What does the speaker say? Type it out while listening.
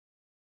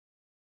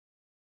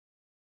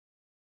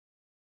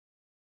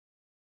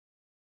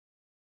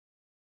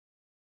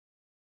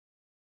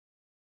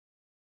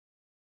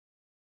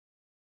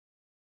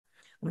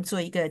我们做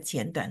一个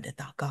简短的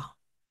祷告。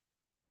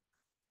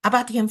阿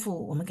爸天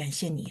父，我们感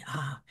谢你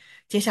啊！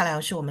接下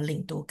来是我们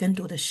领读跟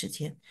读的时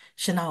间，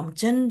是那我们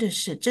真的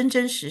是真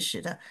真实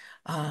实的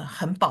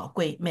很宝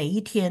贵，每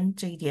一天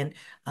这一点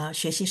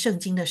学习圣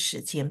经的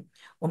时间，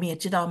我们也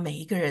知道每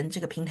一个人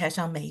这个平台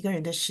上每一个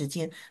人的时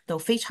间都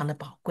非常的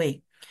宝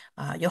贵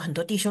有很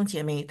多弟兄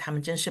姐妹，他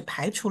们真是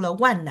排除了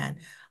万难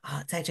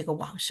在这个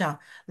网上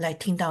来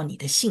听到你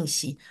的信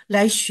息，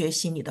来学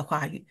习你的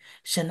话语。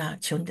神啊，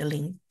求你的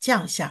灵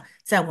降下，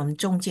在我们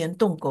中间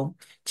动工。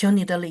求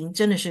你的灵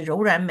真的是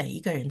柔软每一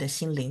个人的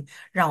心灵，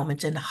让我们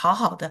真的好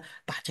好的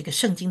把这个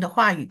圣经的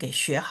话语给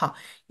学好，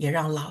也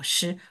让老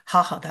师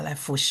好好的来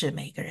服侍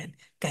每一个人。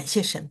感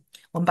谢神，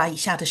我们把以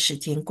下的时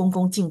间恭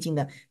恭敬敬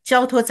的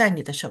交托在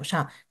你的手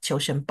上，求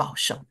神保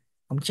守。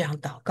我们这样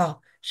祷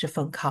告是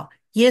奉靠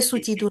耶稣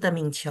基督的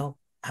名求，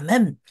阿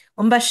门。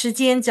我们把时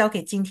间交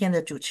给今天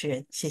的主持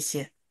人，谢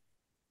谢。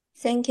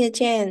Thank you,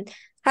 Jane.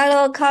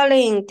 Hello,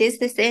 Colin.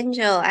 This is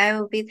Angel. I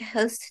will be the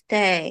host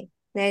today.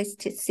 Nice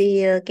to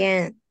see you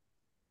again.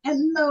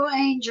 Hello,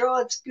 Angel.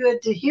 It's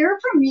good to hear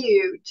from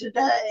you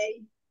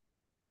today.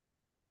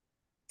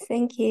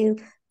 Thank you.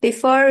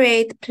 Before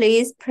read,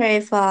 please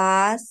pray for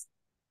us.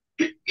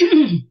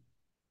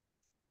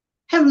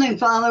 Heavenly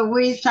Father,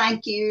 we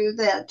thank you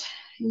that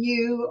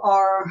you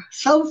are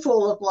so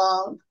full of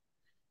love.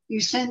 You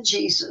sent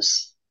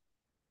Jesus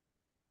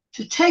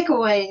to take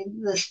away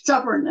the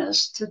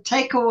stubbornness, to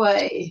take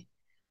away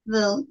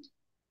the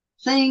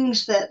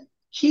things that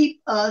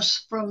keep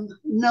us from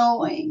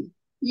knowing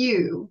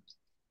you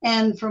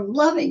and from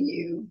loving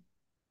you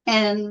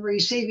and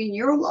receiving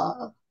your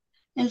love.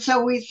 And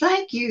so we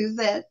thank you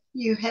that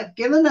you have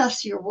given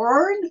us your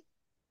word,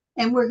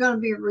 and we're going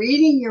to be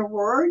reading your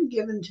word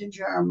given to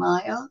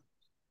Jeremiah.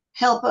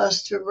 Help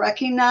us to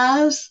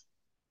recognize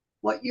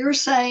what you're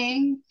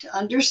saying, to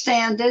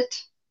understand it,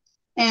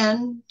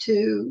 and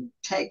to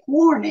take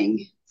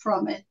warning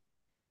from it.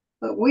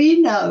 But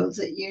we know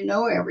that you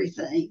know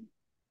everything.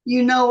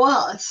 You know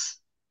us.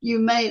 You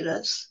made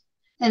us.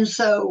 And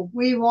so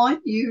we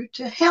want you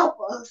to help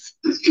us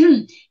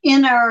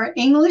in our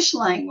English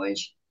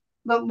language,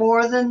 but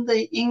more than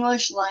the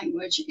English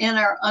language, in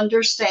our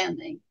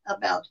understanding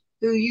about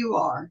who you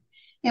are.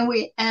 And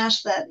we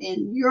ask that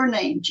in your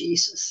name,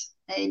 Jesus.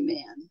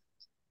 Amen.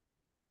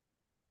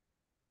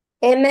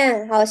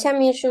 Amen. 好，下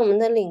面是我们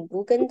的领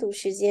读跟读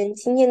时间。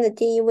今天的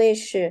第一位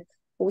是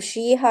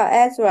51号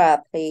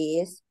Ezra,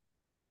 please.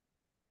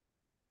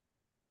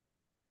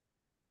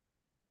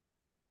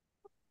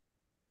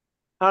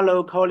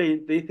 Hello,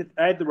 Colin. This is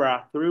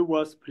Ezra. 3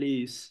 words,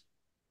 please.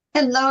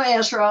 Hello,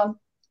 Ezra.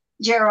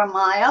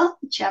 Jeremiah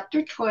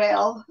chapter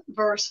 12,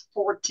 verse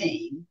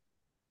 14.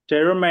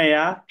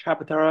 Jeremiah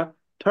chapter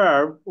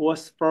 12,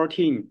 verse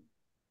 14.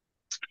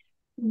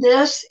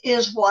 This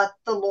is what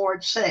the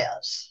Lord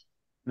says.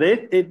 This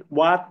is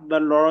what the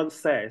Lord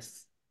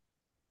says.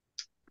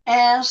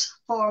 As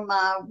for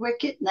my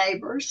wicked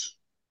neighbors,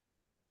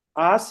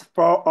 As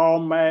for all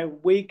my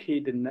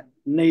wicked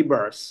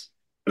neighbors,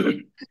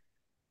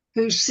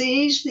 who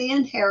seize the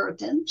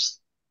inheritance,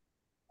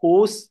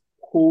 who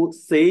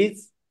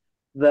seize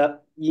the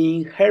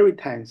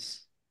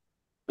inheritance,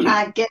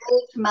 I gave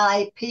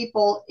my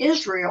people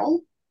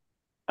Israel,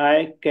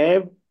 I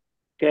gave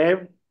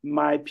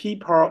my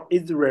people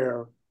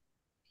Israel.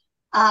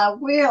 I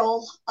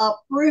will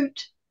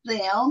uproot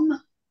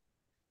them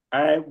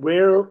I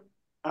will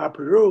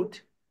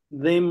uproot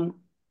them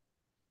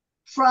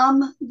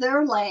from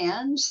their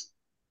lands,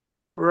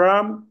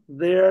 from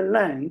their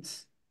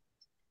lands,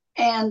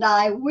 and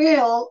I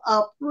will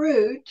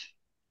uproot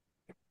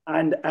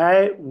and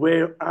I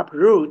will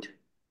uproot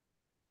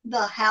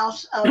the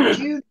house of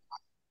Judah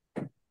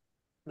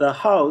the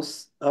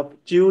house of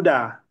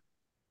Judah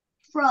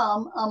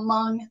from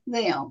among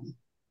them.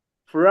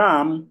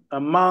 from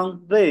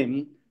among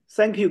them.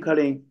 Thank you,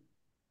 Colin.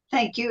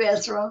 Thank you,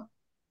 Ezra.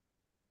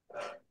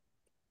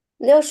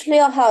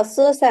 66号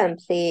Susan,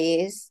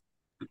 please.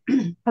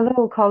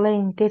 Hello,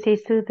 Colin. This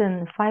is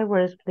Susan. 5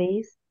 words,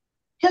 please.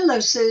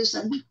 Hello,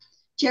 Susan.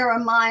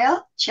 Jeremiah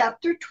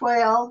chapter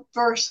 12,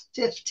 verse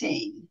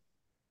 15.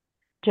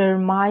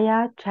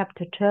 Jeremiah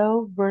chapter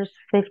 12, verse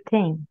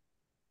 15.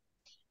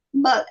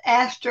 But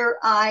after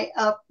I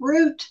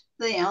uproot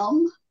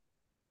them,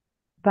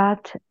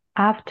 But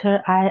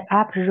after I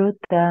uproot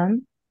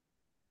them,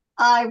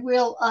 I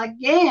will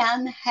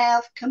again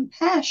have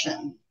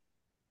compassion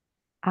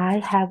I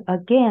have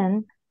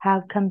again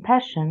have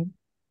compassion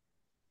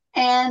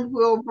and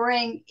will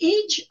bring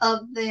each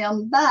of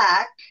them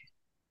back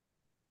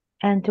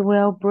and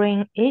will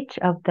bring each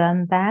of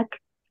them back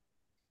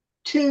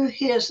to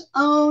his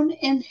own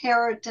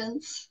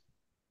inheritance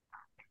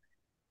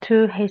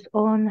to his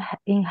own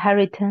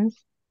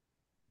inheritance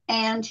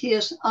and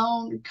his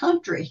own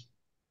country.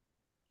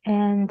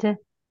 and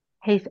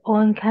his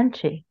own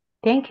country.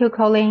 Thank you,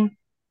 Colin.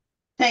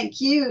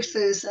 Thank you,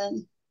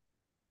 Susan.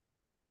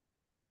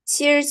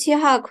 77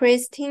号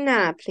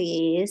Christina,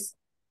 please.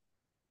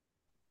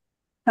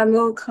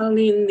 Hello,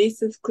 Colin.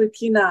 This is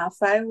Christina.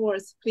 5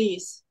 words,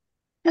 please.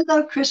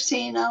 Hello,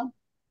 Christina.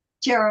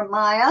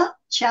 Jeremiah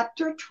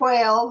chapter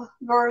 12,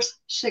 verse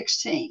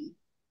 16.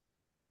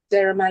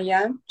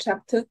 Jeremiah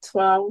chapter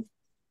 12,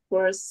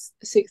 verse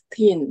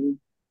 16.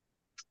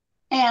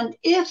 And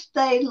if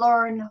they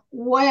learn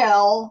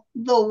well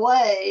the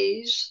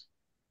ways,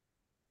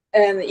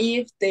 And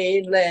if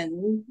they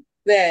learn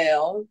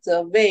well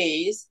the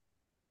ways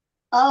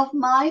of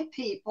my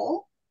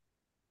people,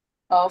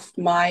 of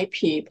my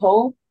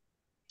people,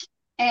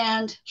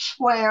 and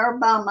swear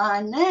by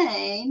my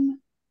name,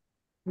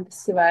 and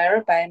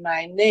swear by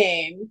my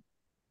name,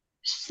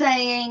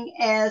 saying,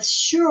 as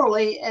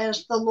surely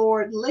as the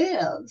Lord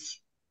lives,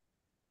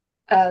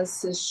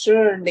 as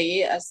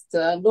surely as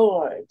the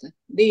Lord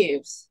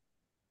lives,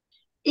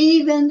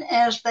 even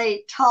as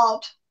they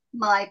taught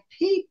my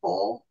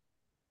people,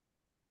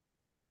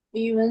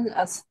 even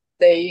as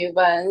they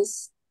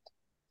once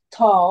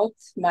taught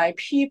my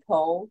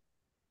people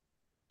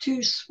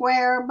to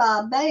swear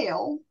by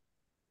Baal,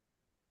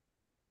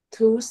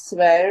 to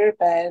swear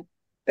by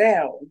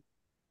Baal,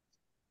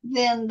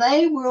 then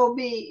they will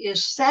be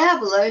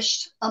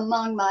established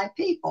among my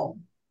people.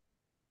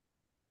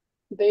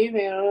 they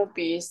will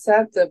be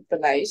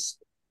established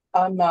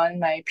among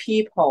my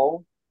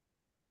people.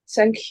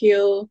 Thank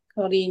you,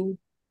 Colin.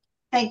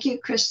 Thank you,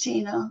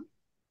 Christina.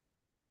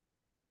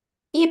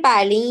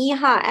 101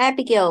号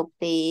Abigail,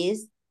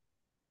 please.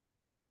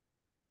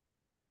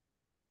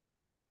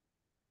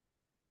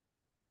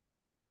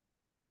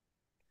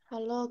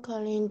 Hello,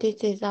 Colin.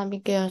 This is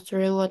Abigail.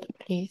 3 word,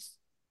 please.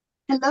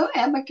 Hello,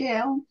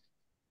 Abigail.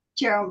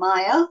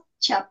 Jeremiah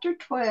chapter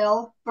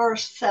 12,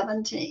 verse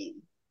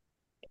 17.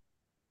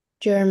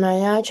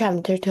 Jeremiah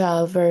chapter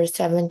 12, verse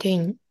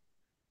 17.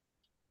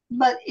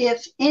 But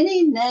if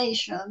any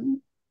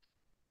nation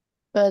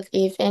But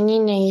if any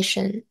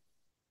nation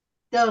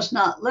does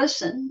not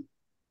listen,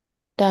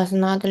 does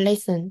not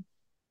listen,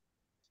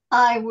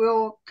 I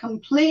will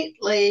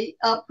completely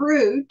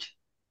uproot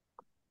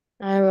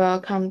I will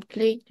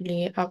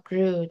completely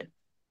uproot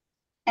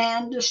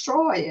and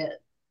destroy it,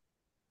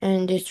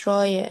 and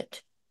destroy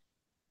it,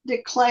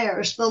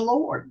 declares the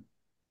Lord.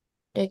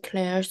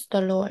 declares the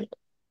Lord.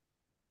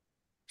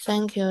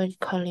 Thank you,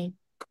 Colin.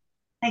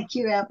 Thank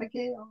you,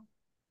 Abigail.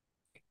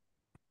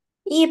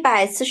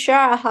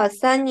 142号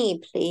Sunny,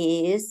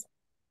 please.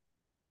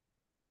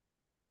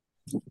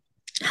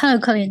 Hello,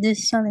 Colin. This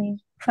is Sunny.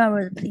 5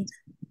 word, please.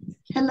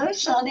 Hello,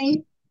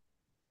 Sonny.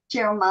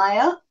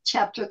 Jeremiah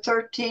chapter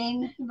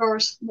 13,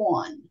 verse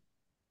 1.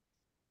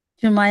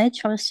 Jeremiah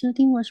chapter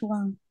 13, verse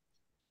 1.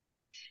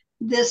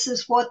 This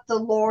is what the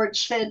Lord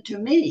said to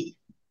me.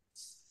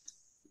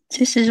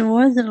 This is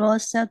what the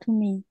Lord said to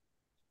me.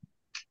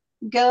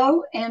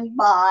 Go and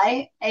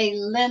buy a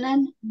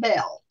linen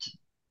belt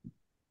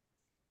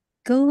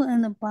Go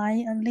and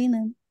buy a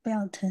linen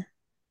belt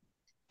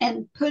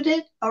and put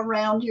it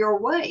around your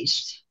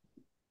waist,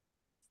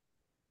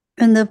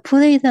 and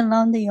put it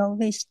around your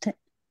waist,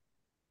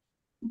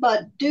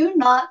 but do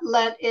not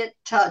let it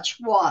touch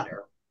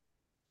water.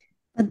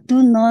 but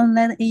do not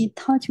let it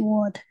touch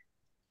water.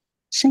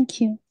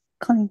 Thank you,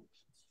 Colin.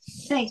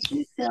 Thank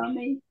you,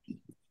 Tommy.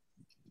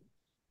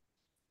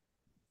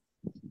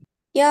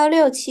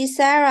 167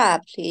 Sarah,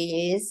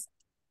 please.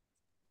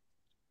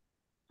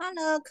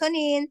 Hello,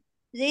 Colin.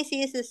 This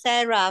is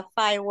Sarah.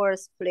 5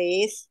 words,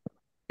 please.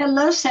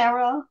 Hello,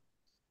 Sarah.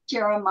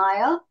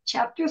 Jeremiah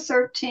chapter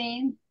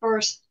 13,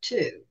 verse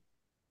 2.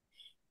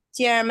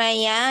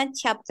 Jeremiah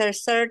chapter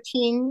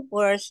 13,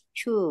 verse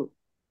 2.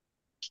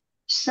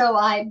 So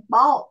I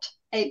bought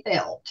a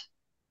belt.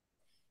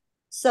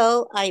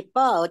 So I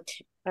bought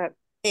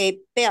a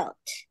belt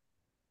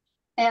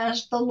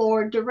As the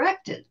Lord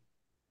directed,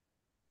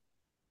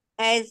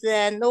 as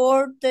the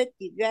Lord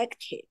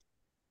directed,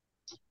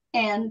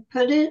 and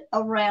put it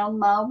around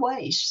my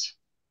waist.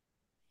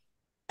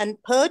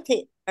 and put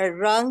it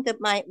around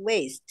my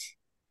waist.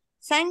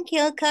 Thank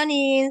you,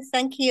 Colin.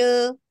 Thank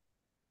you.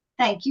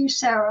 Thank you,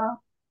 Sarah.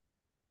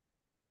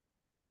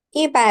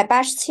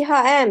 187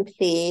号 Anne,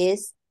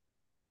 please.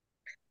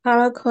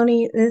 Hello,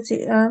 Connie. This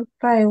is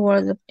 5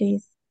 words,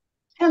 please.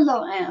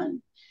 Hello,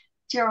 Anne.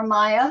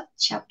 Jeremiah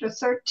chapter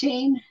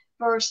 13,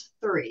 verse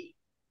 3.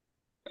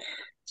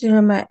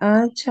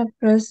 Jeremiah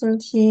chapter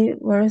 13,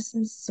 verse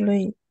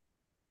 3.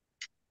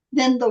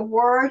 Then the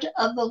word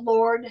of the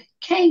Lord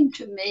came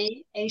to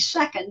me a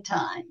second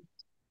time.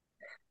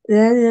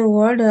 Then the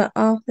word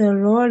of the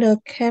Lord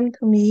came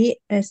to me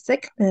a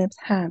second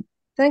time.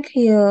 Thank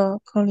you,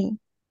 Connie.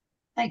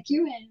 Thank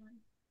you, Anne.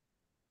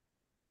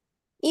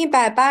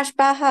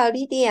 188号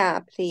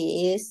Lydia,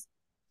 please.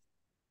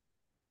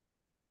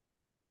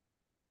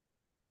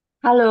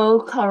 Hello,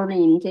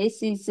 Colin.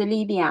 This is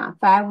Lydia.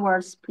 5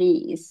 words,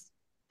 please.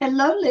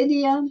 Hello,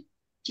 Lydia.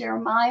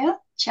 Jeremiah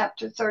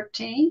chapter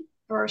 13,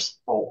 verse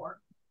 4.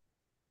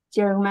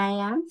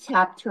 Jeremiah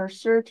chapter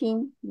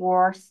 13,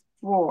 verse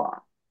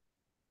 4.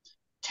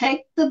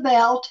 Take the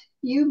belt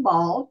you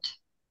bought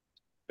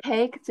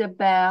Take the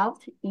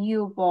belt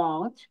you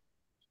bought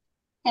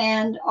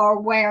and are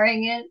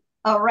wearing it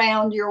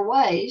around your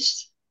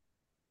waist,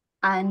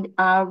 and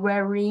are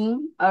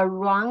wearing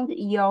around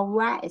your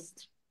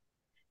waist,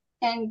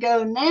 and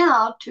go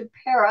now to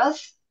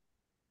Paris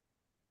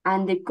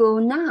and go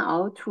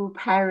now to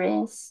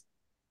Paris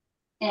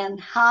and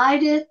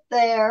hide it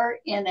there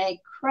in a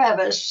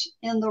crevice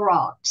in the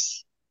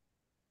rocks.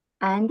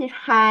 and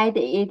hide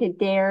it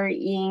there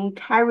in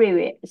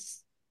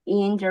caves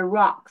in the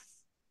rocks.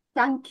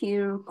 Thank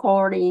you,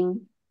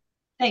 Colin.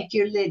 Thank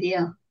you,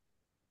 Lydia.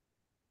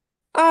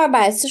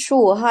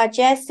 245号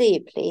Jessie,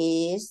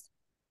 please.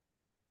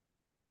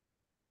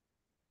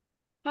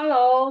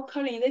 Hello,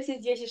 Colin. This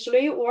is Jessie.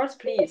 3 words,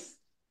 please.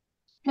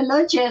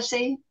 Hello,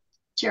 Jessie.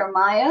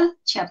 Jeremiah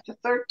chapter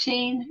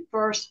 13,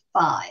 verse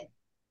 5.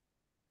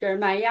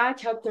 Jeremiah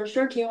chapter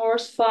 13,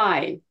 verse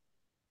 5.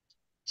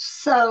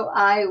 So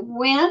I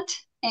went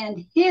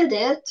and hid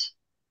it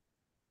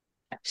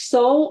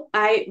So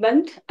I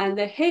went and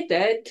hid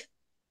it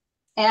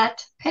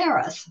at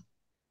Paris,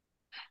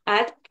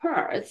 at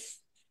Perth,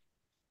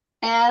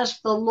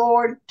 as the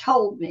Lord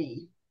told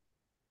me.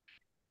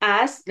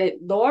 as the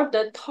Lord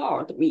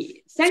told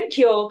me. Thank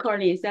you,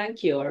 Colin.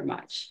 Thank you very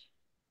much.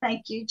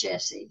 Thank you,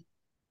 Jessie.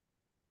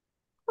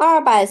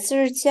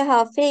 247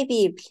号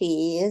Phoebe,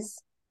 please.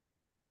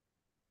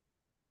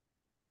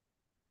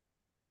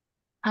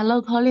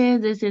 Hello,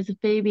 Colin. This is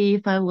Phoebe.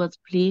 5 words,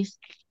 please.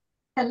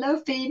 Hello,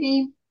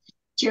 Phoebe.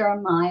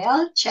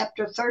 Jeremiah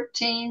chapter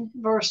 13,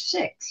 verse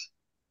 6.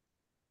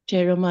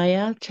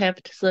 Jeremiah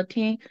chapter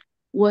 13,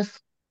 verse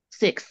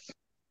 6.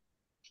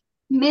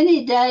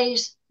 Many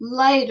days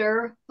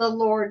later, the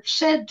Lord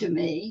said to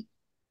me,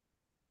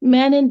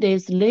 Many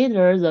days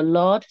later, the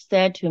Lord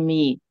said to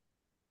me,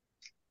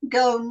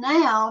 Go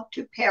now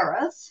to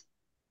Paris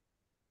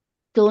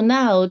Go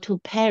now to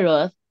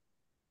Paris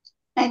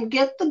and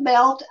get the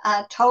belt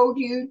I told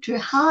you to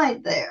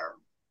hide there.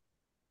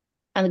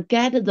 and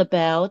get the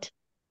belt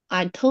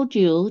I told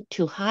you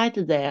to hide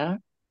there.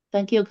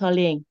 Thank you,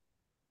 Colin.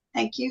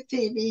 Thank you,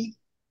 Phoebe.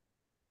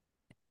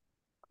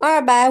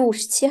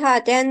 257号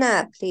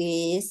Dana,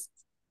 please.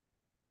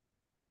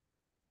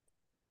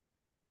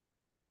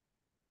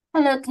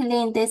 Hello,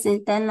 Colin. This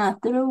is Dana.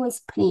 3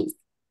 words, please.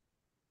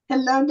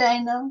 Hello,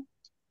 Dana.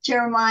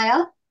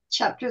 Jeremiah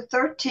chapter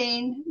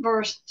 13,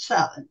 verse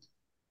 7.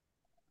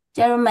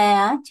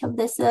 Jeremiah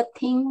chapter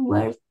 13,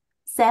 verse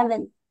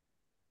 7.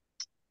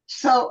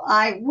 So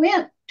I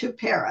went to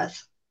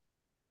Paris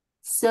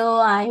So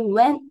I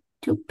went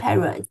to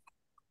Paris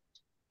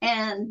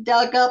and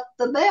dug up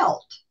the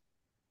belt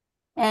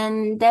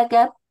and dug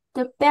up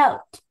the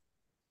belt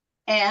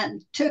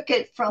and took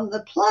it from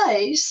the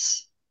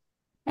place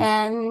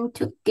and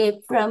took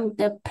it from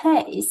the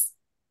place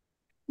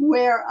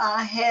where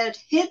I had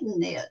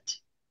hidden it.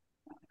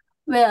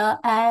 where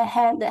I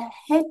had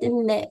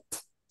hidden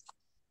it.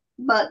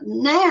 But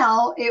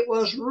now it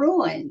was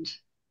ruined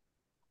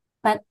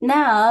But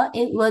now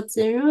it was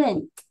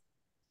ruined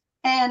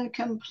and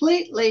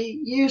completely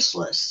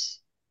useless.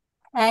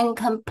 and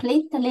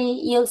completely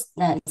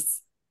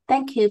useless.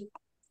 Thank you,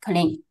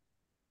 Colin.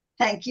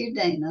 Thank you,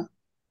 Dana.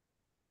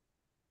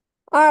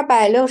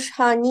 260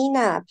号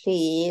Nina,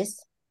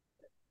 please.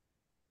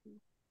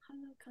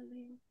 Hello,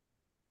 Colin.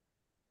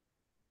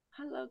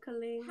 Hello,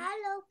 Colin.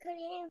 Hello,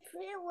 Colin.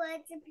 3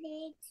 words,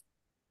 please.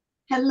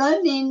 Hello,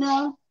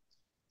 Nina.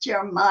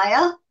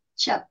 Jeremiah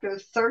chapter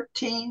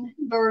 13,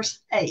 verse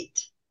 8.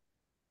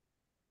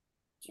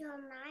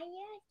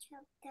 Jeremiah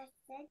chapter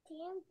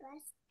 13,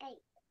 verse 8.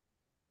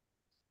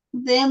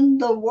 Then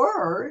the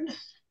word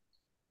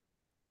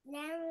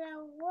Then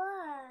the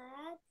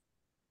word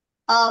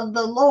of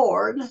the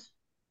Lord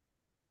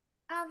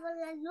of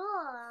the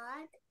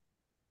Lord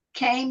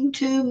came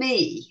to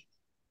me.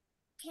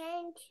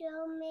 came to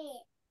me.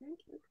 Thank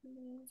you,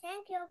 Colin.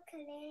 Thank you,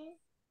 Colin.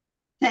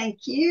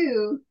 Thank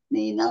you,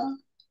 Nina.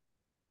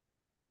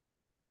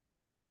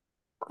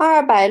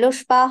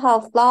 268号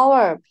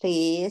Flower,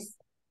 please.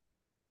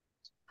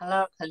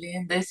 Hello,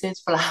 Colin. This is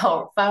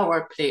Flower. 5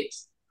 words,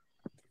 please.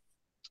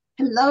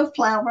 Hello,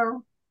 Flower.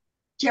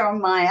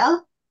 Jeremiah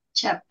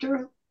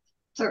chapter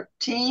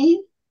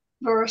 13,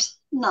 verse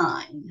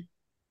 9.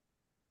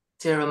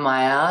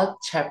 Jeremiah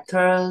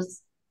chapter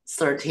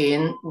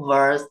 13,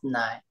 verse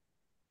 9.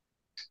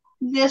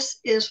 This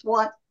is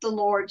what the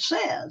Lord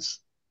says.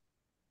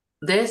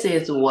 This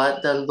is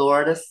what the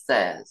Lord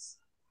says.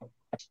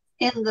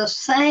 In the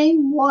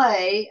same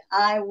way,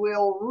 I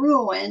will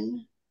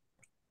ruin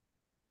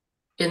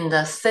In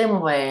the same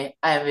way,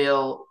 I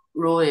will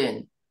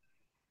ruin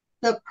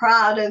the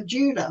pride of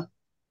Judah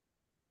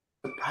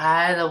the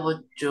pride of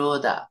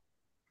Judah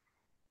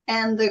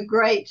and the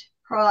great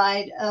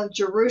pride of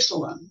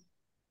Jerusalem.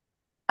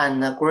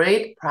 and the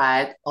great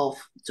pride of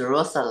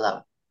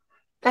Jerusalem.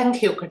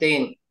 Thank you,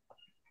 Colin.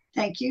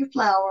 Thank you,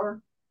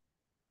 Flower.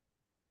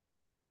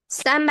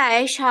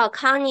 310号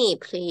Connie,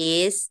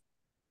 please.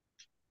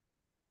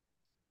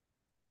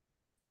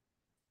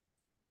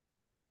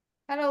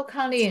 Hello,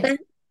 Colin.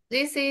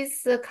 This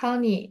is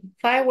Connie.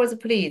 5 words,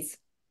 please.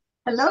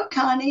 Hello,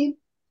 Connie.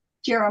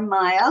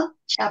 Jeremiah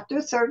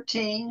chapter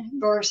 13,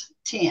 verse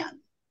 10.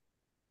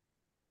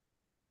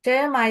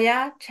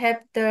 Jeremiah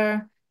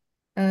chapter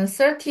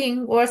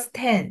 13, verse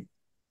 10.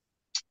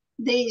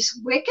 These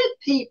wicked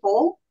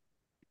people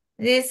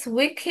these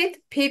wicked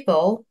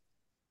people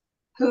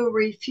who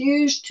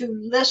refuse to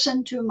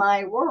listen to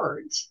my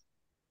words,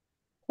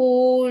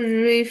 who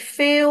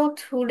refuse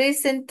to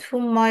listen to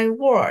my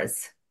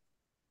words,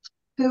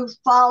 who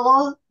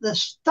follow the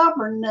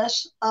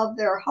stubbornness of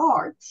their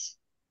hearts,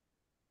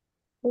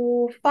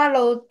 who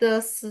follow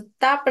the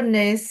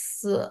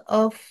stubbornness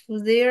of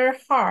their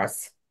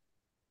hearts,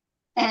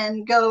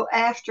 and go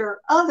after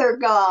other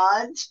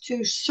gods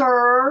to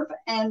serve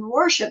and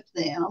worship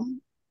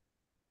them,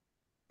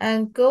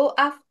 and go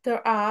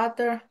after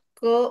other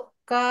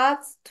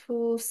gods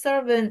to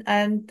serve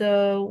and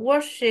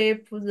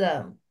worship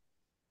them,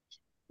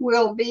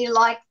 will be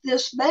like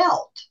this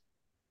belt,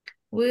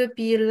 will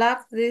be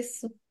like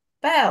this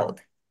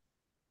belt,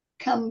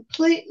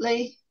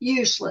 completely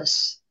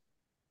useless.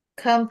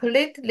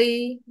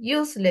 completely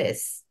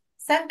useless.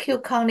 Thank you,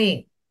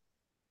 Connie.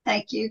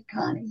 Thank you,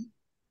 Connie.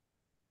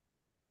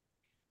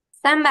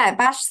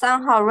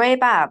 383号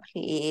Reba,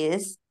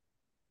 please.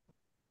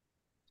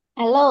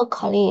 Hello,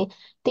 Colleen.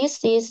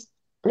 This is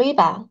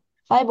Reba.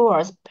 5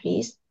 words,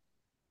 please.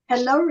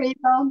 Hello,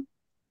 Reba.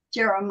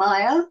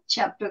 Jeremiah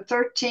chapter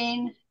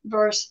 13,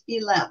 verse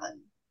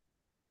 11.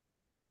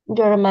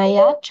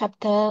 Jeremiah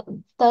chapter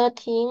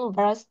 13,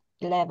 verse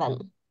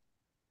 11.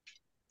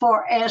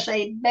 For as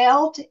a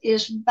belt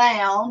is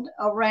bound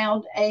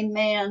around a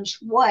man's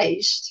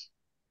waist,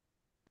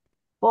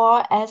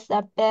 For as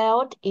a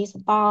belt is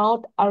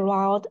bound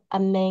around a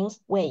man's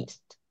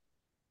waist,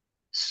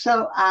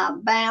 so I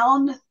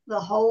bound the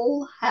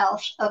whole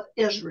house of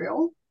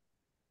Israel,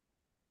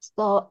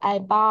 so I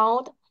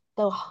bound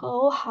the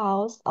whole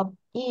house of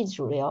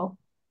Israel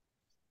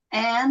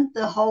and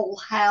the whole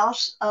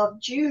house of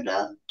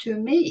Judah to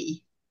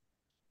me,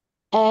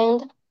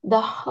 and the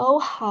whole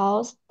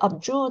house of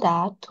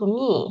Judah to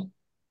me,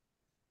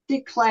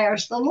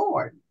 declares the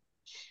Lord,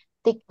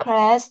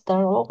 declares the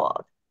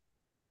Lord,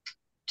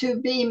 to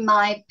be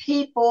my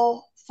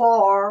people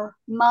for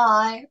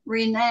my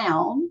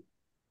renown,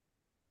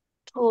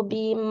 to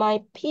be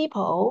my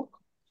people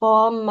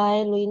for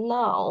my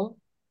renown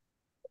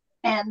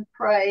and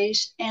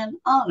praise and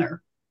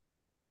honor.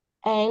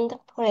 and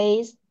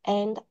praise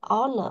and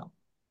honor.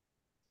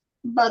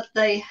 But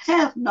they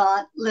have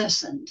not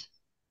listened.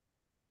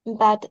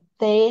 But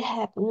they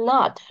have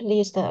not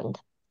listened.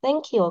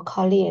 Thank you,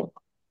 Colleen.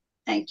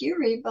 Thank you,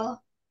 Reba.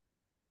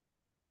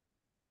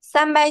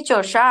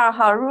 392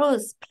号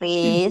Ruth,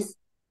 please.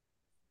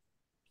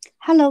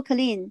 Hello,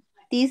 Colleen.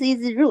 This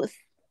is Ruth.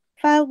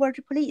 5 words,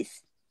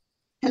 please.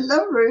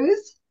 Hello,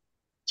 Ruth.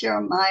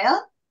 Jeremiah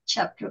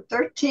chapter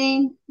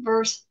 13,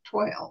 verse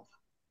 12.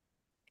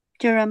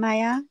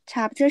 Jeremiah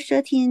chapter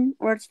 13,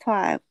 verse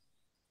 12.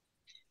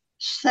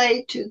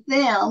 Say to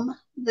them,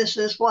 this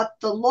is what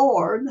the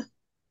Lord,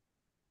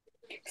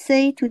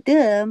 Say to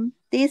them,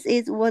 this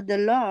is what the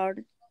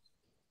Lord,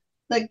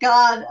 the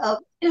God of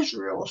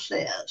Israel,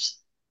 says.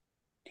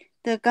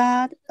 the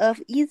God of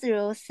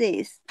Israel,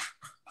 says.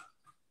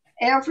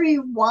 Every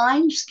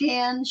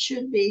wineskin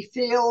should be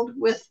filled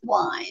with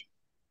wine.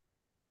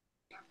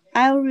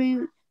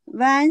 Every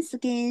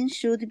wineskin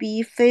should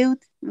be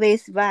filled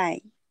with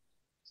wine.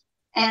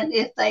 And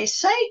if they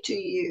say to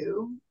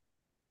you,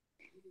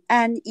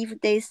 And if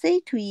they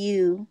say to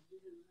you,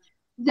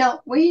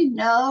 don't we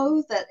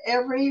know that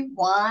every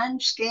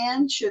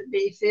wineskin should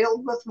be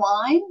filled with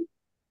wine?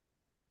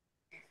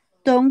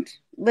 don't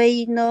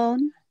we know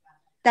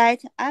that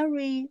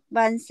every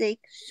wineskin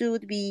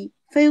should be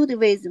filled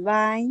with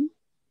wine?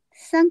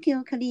 Thank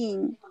you,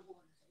 Colleen.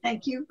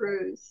 Thank you,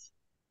 Ruth.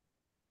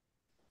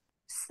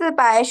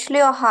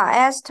 416号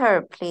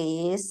Esther,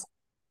 please.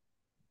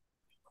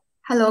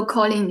 Hello,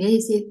 Colin.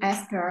 This is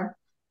Esther.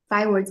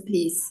 5 words,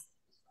 please.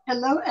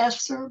 Hello,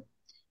 Esther.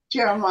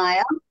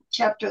 Jeremiah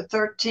chapter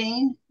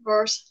 13,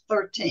 verse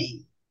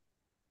 13.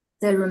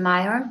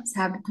 Jeremiah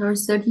chapter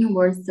 13,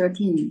 verse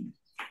 13.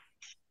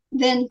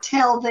 Then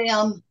tell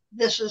them,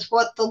 this is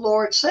what the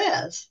Lord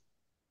says.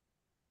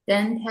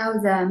 Then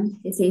tell them,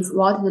 this is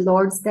what the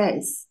Lord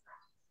says.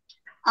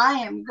 I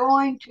am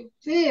going to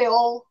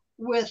fill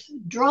with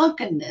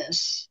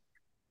drunkenness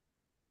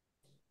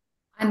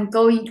I'm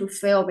going to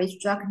fill with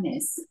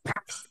drunkenness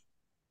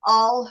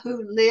all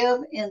who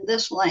live in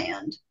this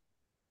land,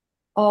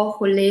 all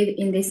who live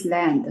in this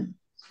land,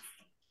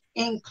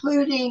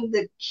 including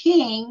the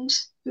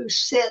kings who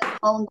sit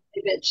on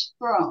David's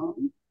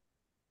throne,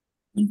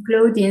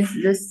 including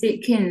the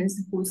kings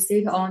who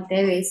sit on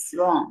David's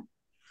throne,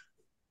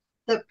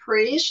 the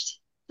priests,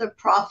 the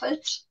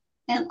prophets,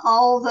 and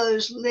all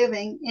those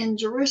living in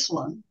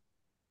Jerusalem.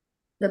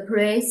 the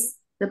priests,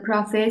 the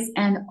prophets,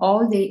 and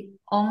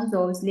all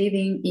those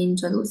living in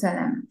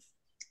Jerusalem.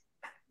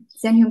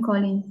 Thank you,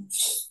 Colin.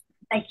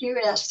 Thank you,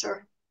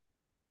 Esther.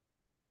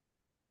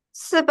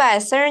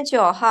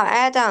 439号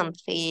Adam,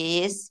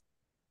 please.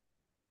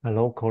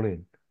 Hello,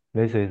 Colin.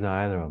 This is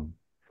Adam.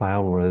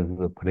 5 words,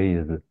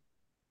 please.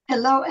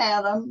 Hello,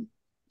 Adam.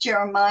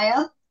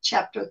 Jeremiah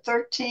chapter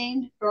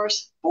 13,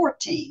 verse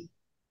 14.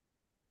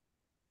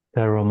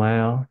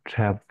 Jeremiah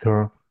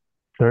chapter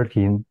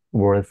 13,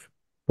 verse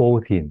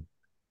 14.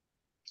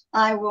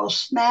 I will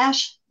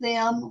smash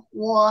them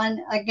one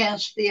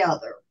against the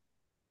other.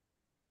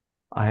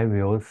 I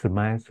will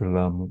smash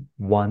them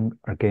one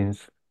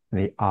against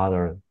the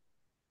other.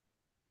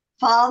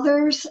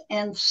 Fathers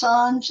and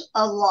sons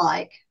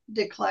alike,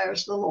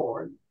 declares the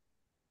Lord.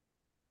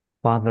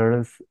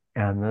 Fathers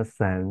and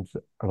sons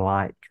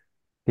alike,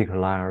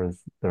 declares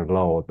the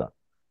Lord.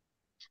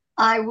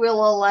 I will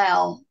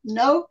allow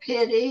no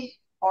pity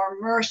or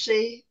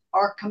mercy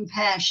or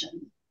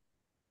compassion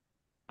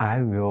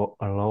I will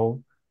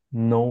allow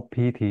no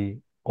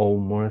pity or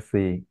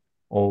mercy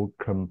or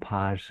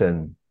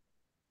compassion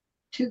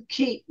to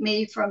keep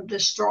me from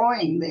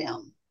destroying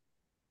them.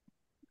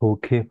 to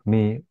keep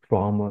me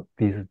from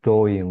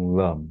destroying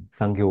them.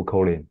 Thank you,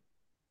 Colin.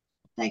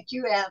 Thank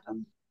you,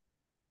 Adam.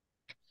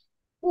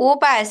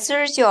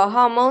 549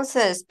号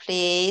Moses,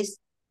 please.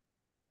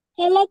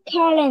 Hello,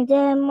 Karen.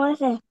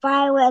 Moses,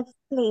 5 words,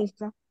 please.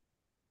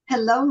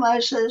 Hello,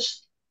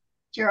 Moses.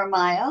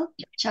 Jeremiah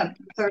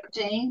chapter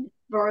 13,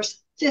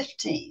 verse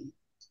 15.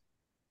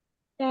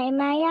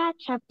 Jeremiah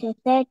chapter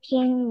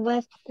 13,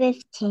 verse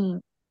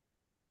 15.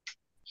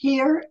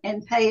 Hear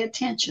and pay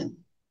attention.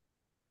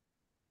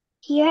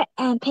 Hear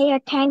and pay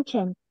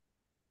attention.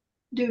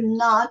 Do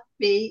not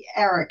be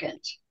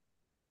arrogant,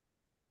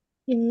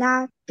 Do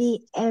not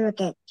be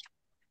arrogant,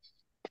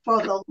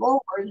 for the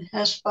Lord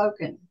has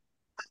spoken.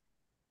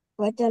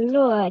 for the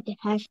Lord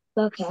has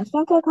spoken.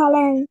 Thank you,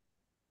 Colin.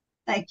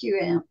 Thank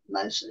you,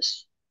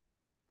 Moses.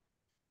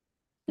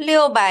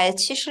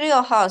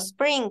 676号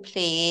Spring,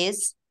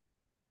 please.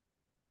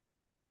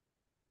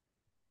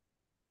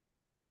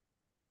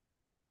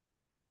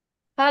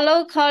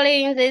 Hello,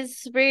 Colin. This is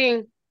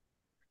Spring.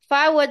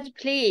 5 words,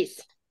 please.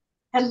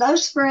 Hello,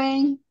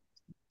 Spring.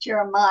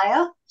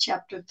 Jeremiah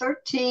chapter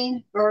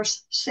 13,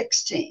 verse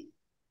 16.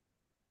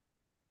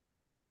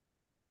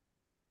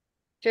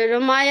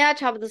 Jeremiah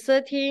chapter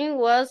 13,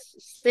 verse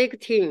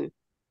 16.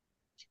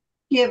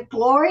 Give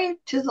glory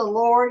to the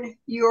Lord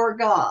your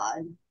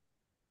God.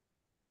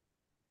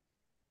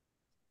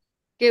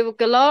 Give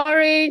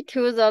glory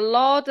to the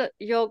Lord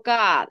your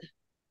God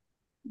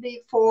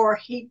before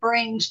he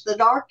brings the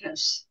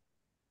darkness.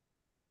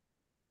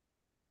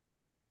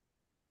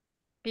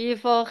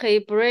 Before he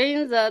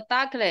brings the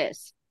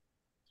darkness.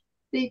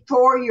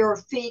 Before your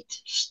feet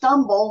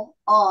stumble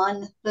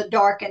on the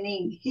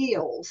darkening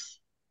hills.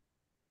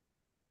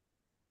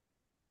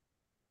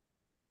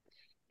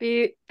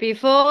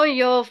 Before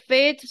your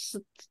feet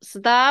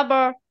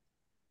stumble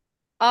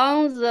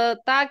on the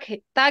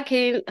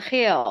darkened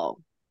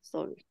hill.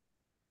 Sorry.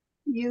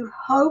 You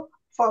hope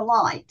for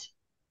light.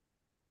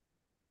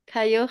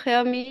 Can you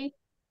hear me?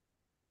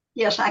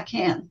 Yes, I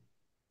can.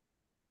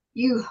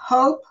 You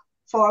hope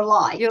for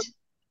light.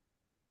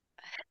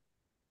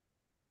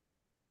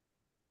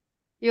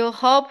 You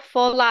hope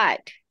for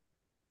light.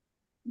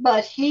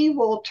 But he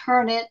will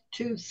turn it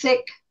to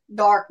thick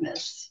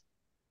darkness.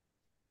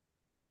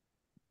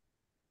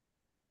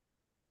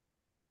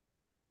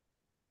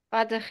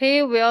 But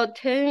he will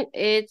turn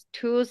it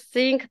to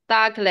thick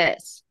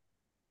darkness.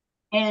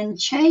 And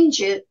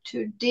change it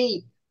to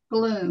deep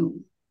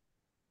gloom.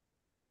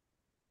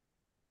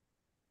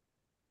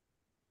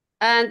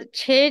 And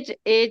change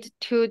it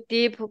to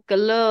deep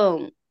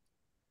gloom.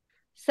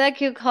 Thank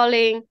you,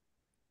 Colin.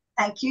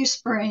 Thank you,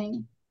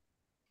 Spring.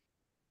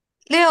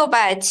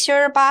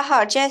 678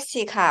号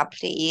Jessica,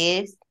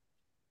 please.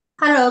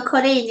 Hello,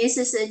 Colin. This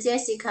is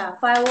Jessica.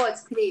 5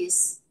 words,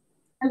 please.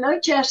 Hello,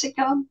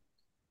 Jessica.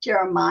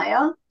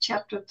 Jeremiah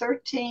chapter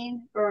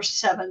 13, verse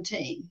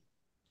 17.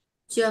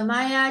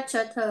 Jeremiah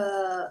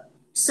chapter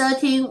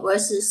 13,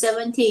 verse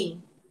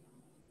 17.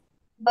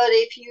 But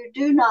if you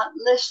do not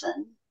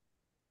listen,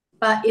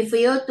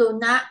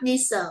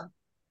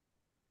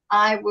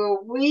 I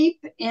will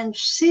weep in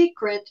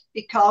secret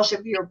because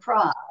of your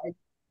pride.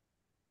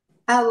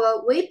 I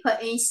will weep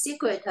in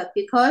secret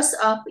because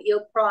of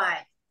your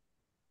pride.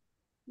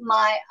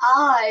 My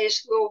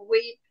eyes will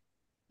weep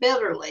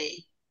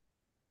bitterly.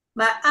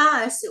 My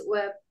eyes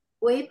will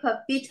weep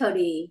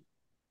bitterly.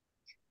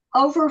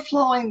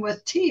 Overflowing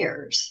with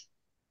tears.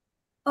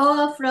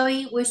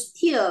 Overflowing with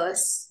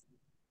tears.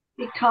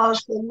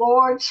 Because the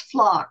Lord's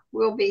flock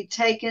will be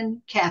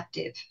taken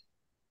captive.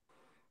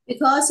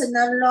 Because the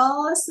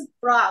Lord's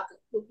flock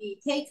will be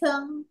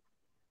taken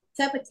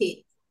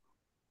captive.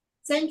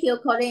 Thank you,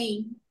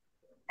 Colin.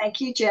 Thank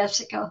you,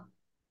 Jessica.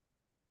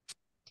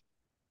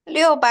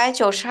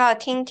 690号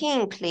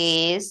Tintin,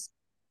 please.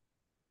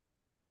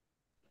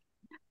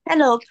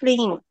 Hello,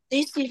 Colin.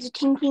 This is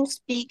Tintin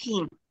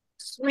speaking.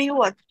 3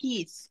 words,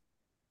 please.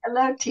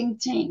 Hello,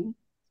 Tintin.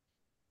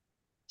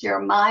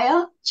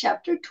 Jeremiah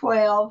chapter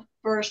 12,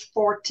 verse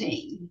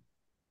 14.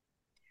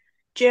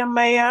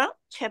 Jeremiah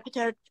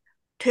chapter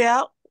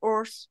 12,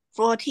 verse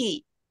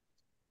 14.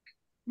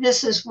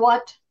 This is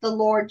what the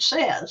Lord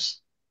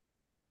says.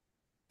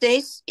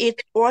 This is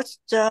what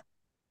the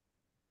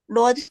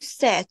Lord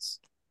says.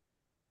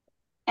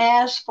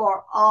 As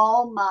for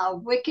all my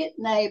wicked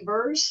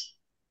neighbors,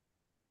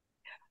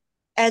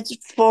 as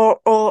for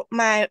all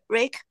my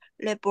wicked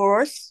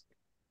neighbors,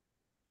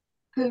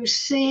 who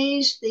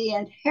sees the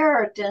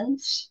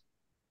inheritance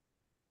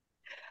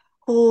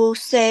who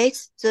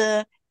says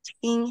the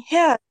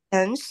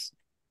inheritance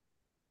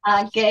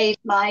I gave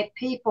my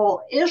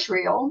people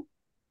Israel,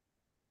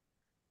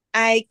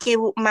 I give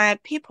my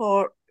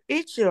people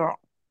Israel.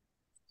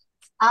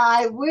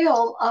 I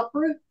will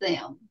uproot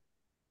them.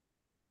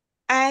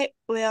 I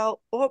will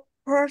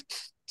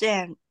uproot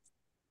them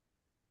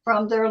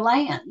from their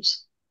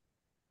lands,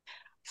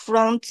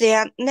 from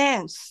their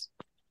lands,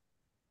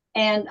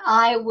 and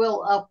I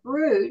will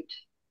uproot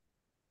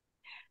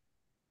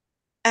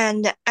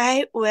and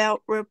I will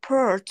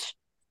uproot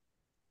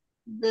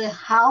the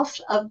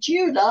house of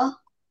Judah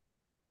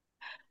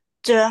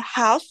the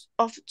house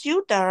of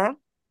Judah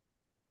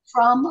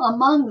from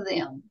among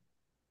them.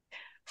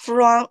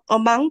 from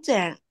among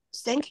them.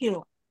 Thank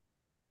you.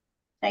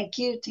 Thank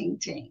you, Ting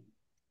Ting.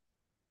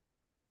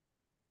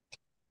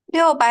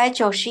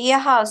 691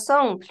号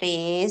song,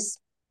 please.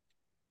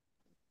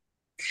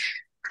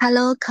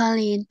 Hello,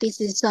 Colin. This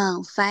is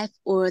Song. 5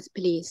 words,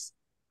 please.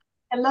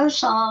 Hello,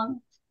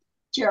 Song.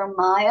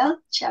 Jeremiah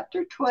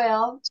chapter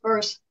 12,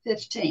 verse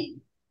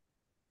 15.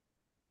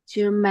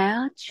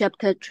 Jeremiah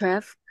chapter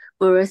 12,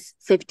 verse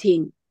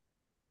 15.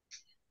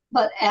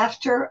 But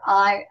after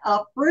I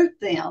uproot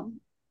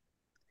them,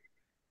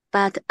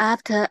 But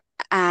after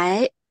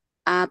I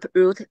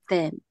uproot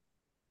them,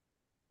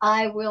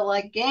 I will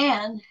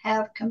again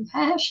have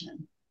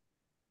compassion.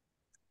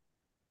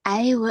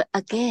 I will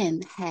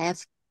again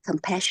have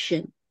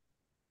compassion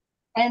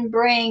And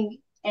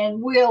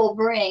will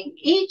bring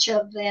each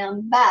of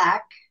them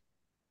back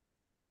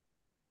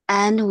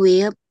and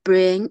will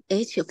bring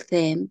each of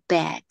them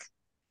back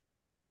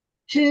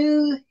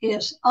to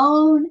his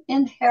own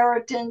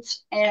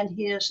inheritance and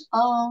his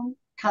own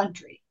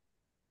country.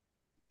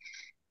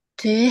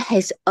 to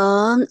his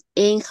own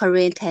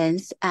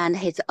inheritance and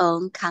his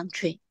own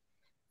country.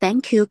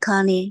 Thank you,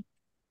 Connie.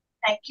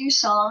 Thank you,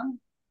 Song.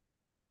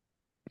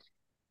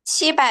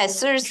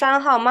 743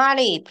号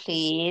Molly,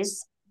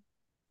 please.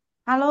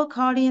 Hello,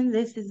 Colin.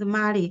 This is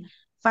Molly.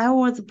 5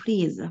 words,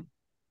 please.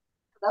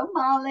 Hello,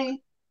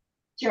 Molly.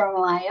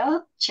 Jeremiah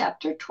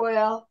chapter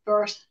 12,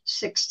 verse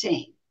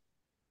 16.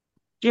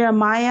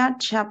 Jeremiah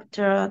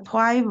chapter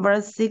 12,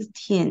 verse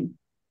 16.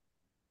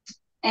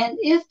 And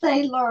if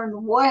they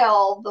learn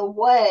well the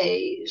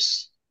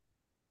ways,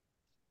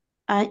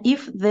 And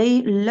if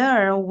they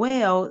learn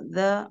well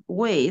the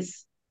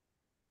ways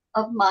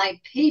of my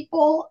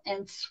people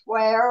and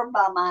swear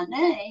by my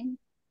name,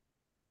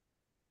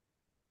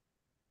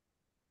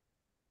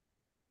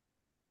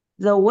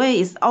 the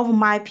ways of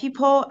my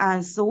people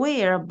and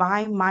swear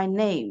by my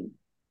name,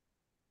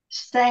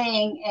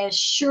 saying, as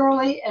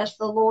surely as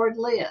the Lord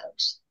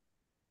lives,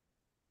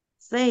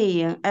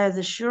 saying, as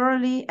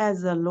surely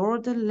as the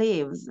Lord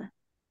lives,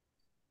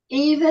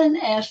 even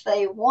as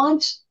they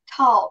once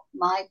taught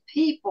my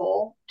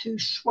people to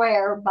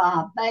swear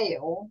by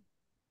Baal,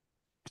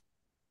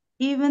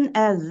 even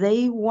as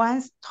they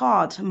once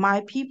taught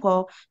my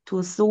people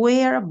to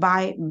swear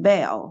by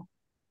Baal,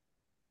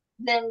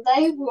 then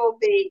they will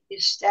be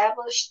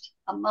established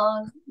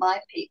among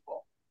my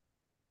people.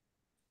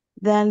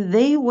 then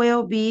they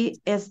will be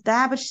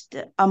established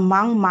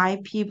among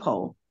my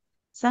people.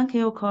 Thank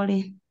you,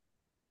 Colin.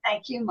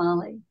 Thank you,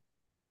 Molly.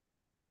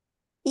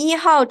 1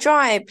号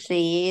Joy,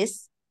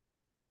 please.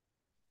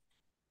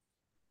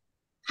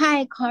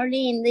 Hi,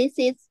 Colin. This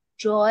is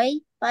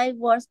Joy. 5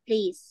 words,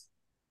 please.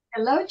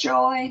 Hello,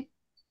 Joy.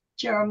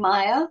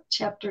 Jeremiah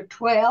chapter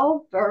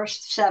 12, verse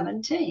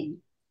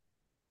 17.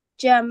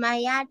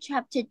 Jeremiah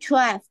chapter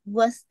 12,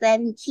 verse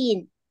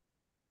 17.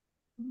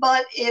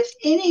 But if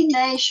any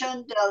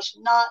nation does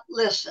not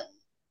listen,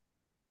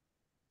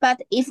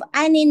 But if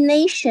any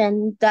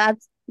nation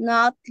does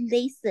not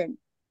listen,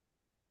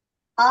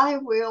 I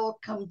will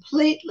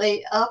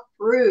completely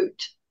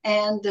uproot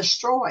and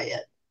destroy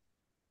it,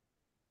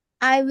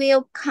 I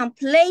will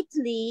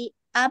completely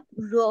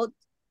uproot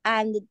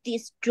and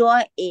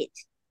destroy it,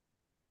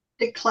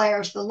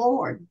 declares the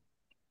Lord.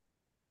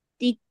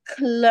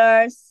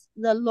 declares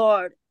the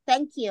Lord.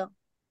 Thank you.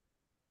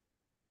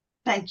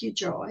 Thank you,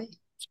 Joy.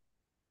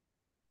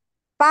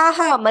 8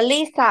号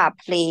Melissa,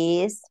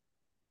 please.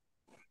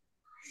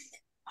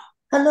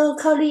 Hello,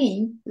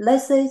 Colin.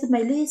 This is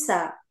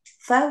Melissa.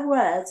 5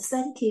 words,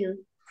 thank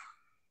you.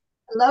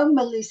 Hello,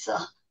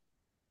 Melissa.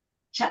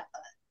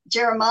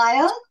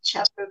 Jeremiah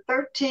chapter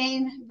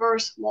 13,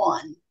 verse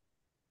 1.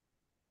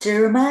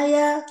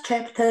 Jeremiah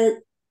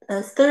chapter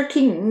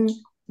 13,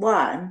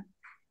 1.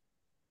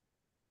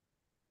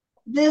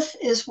 This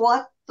is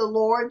what the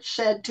Lord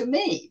said to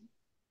me.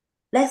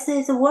 This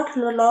is what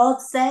the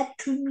Lord said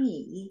to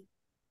me.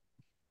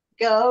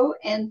 Go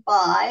and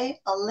buy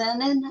a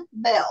linen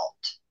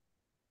belt.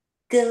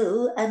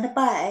 Go and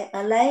buy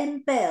a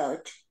linen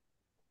belt.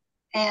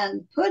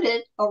 And put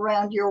it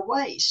around your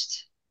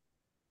waist.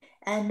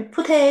 And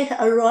put it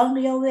around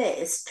your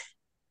waist.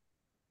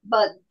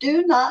 But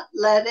do not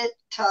let it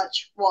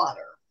touch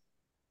water.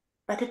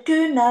 But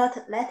do not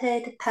let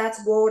it touch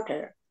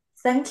water.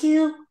 Thank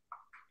you.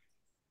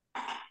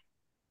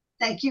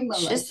 Thank you,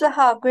 Melissa. 14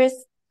号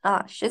Grace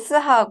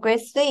 14号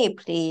Grace Lee,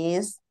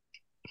 please.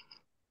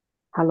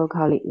 Hello,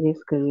 Colin. This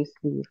is Grace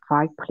Lee.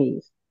 5,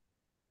 please.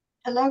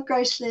 Hello,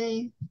 Grace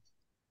Lee.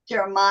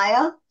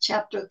 Jeremiah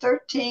chapter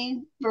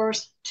 13,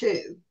 verse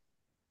 2.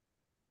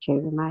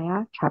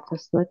 Jeremiah chapter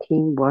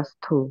 13, verse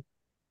 2.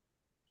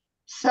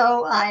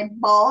 So I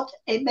bought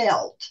a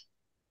belt.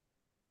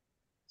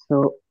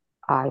 So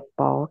I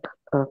bought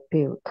a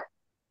belt.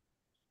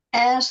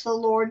 As the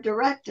Lord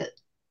directed.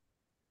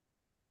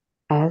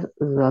 As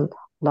the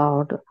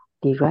Lord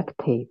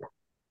directed.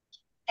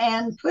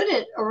 And put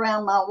it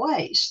around my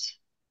waist.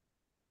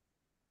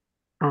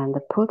 And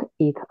put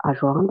it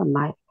around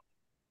my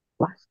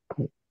waist.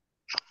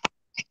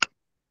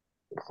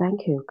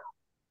 Thank you.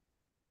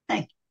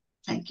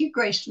 Thank you,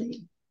 Grace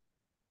Lee.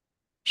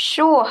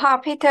 15号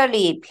Peter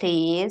Lee,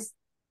 please.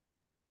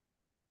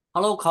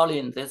 Hello,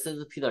 Colin. This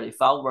is Peter Lee.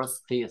 5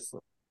 verse, please.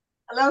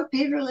 Hello,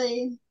 Peter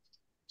Lee.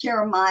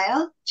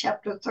 Jeremiah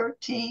chapter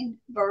 13,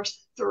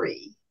 verse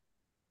 3.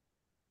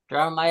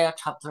 Jeremiah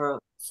chapter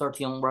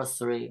 13, verse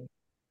 3.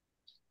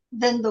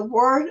 Then the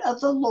word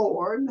of the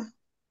Lord.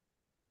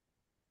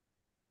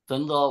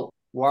 Then the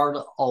word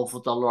of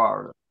the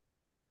Lord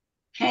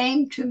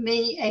came to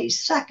me a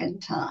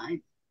second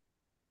time.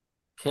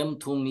 Came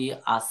to me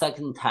a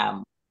second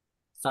time.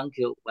 Thank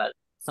you,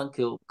 thank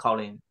you,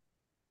 Colin.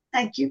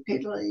 Thank you,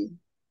 Peter Lee.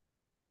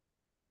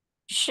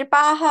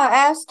 18号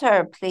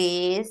Esther,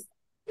 please.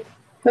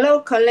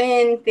 Hello,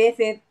 Colin. This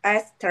is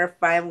Esther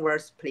 5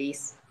 verse,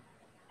 please.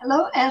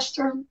 Hello,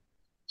 Esther.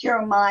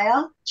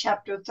 Jeremiah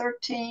chapter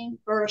 13,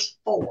 verse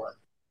 4.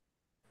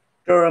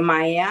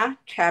 Jeremiah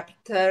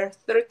chapter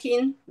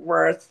 13,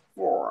 verse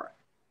 4.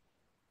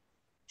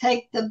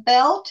 Take the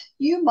belt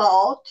you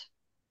bought.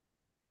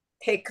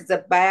 Take the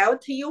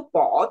belt you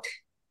bought.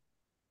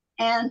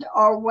 And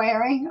are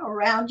wearing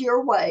around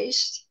your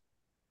waist.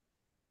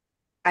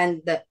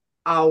 And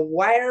are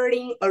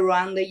wearing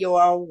around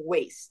your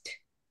waist.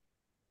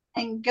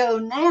 And go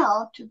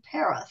now to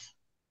Paris.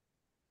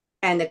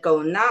 And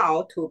go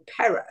now to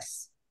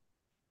Paris.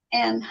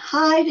 And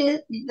hide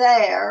it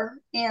there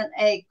in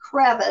a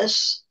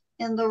crevice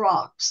in the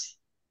rocks.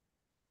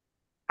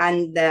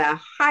 And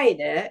hide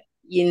it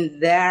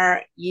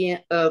there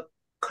in a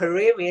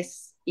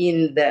crevice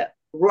in the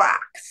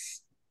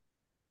rocks.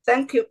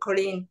 Thank you,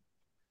 Colin.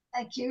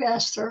 Thank you,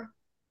 Esther.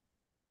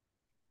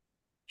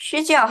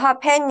 19号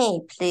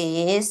Penny,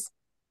 please.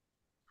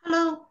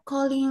 Hello,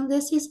 Colin.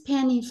 This is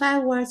Penny.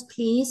 5 words,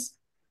 please.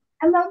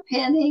 Hello,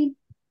 Penny.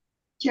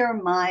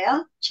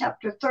 Jeremiah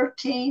chapter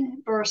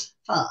 13, verse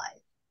 5.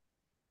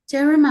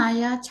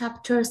 Jeremiah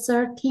chapter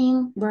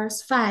 13,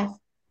 verse 5.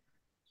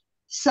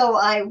 So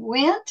I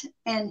went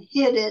and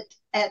hid it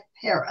at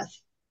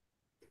Paris.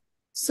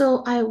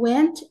 So I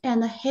went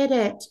and hid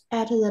it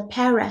at the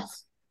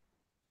Paris.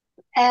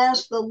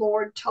 As the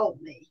Lord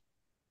told me.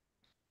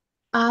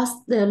 As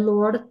the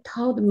Lord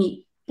told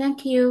me.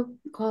 Thank you,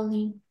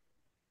 Colin.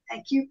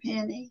 Thank you,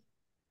 Penny.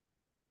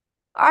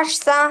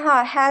 23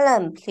号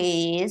Helen,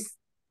 please.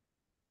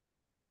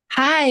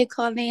 Hi,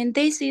 Colin.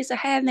 This is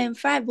Helen.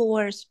 5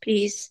 words,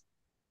 please.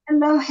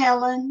 Hello,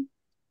 Helen.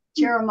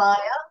 Jeremiah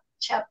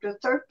chapter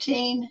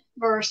 13,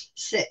 verse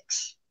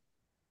 6.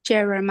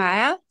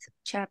 Jeremiah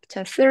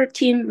chapter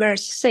 13,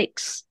 verse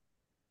 6.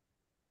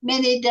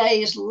 Many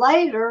days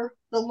later,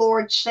 the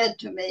Lord said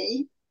to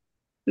me.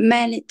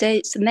 Many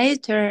days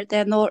later,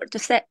 the Lord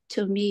said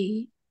to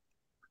me,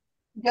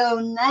 Go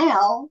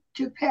now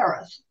to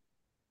Paris.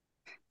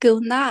 Go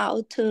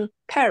now to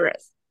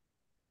Paris.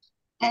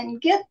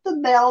 And get the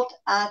belt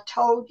I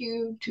told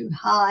you to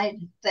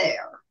hide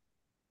there.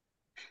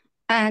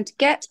 And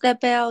get the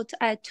belt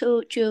I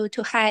told you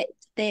to hide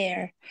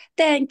there.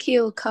 Thank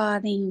you,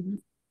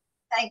 Colin.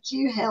 Thank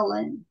you,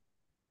 Helen.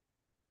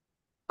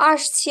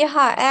 27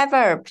号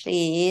Ever,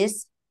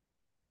 please.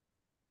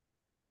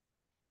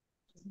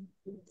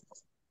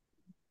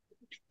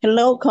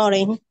 Hello,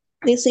 Colin.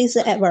 This is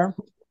Ever.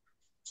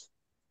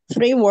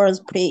 3 words,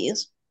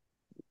 please.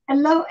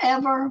 Hello,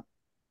 Ever.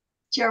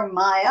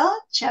 Jeremiah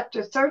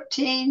chapter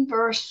 13,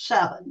 verse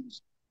 7.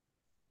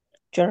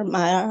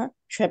 Jeremiah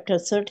chapter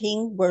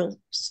 13, verse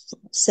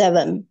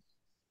 7.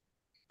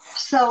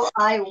 So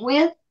I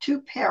went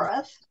to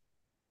Paris.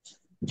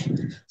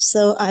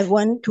 So I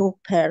went to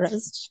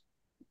Paris.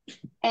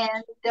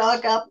 And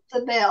dug up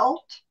the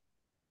belt.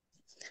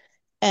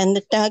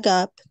 And dug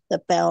up the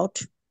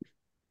belt.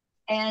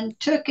 And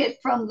took it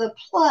from the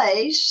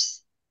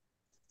place.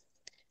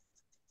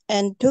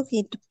 And took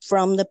it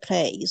from the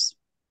place.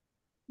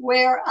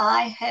 Where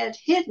I had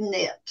hidden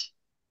it.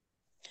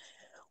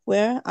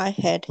 Where I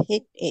had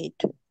hid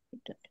it.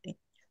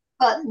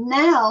 But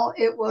now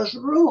it was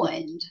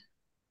ruined.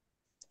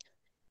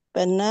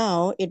 But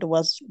now it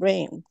was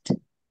ruined.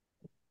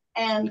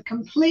 And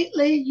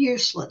completely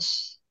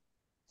useless.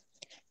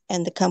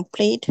 And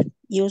complete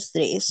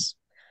useless.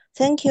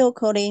 Thank you,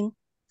 Colin.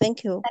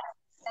 Thank you.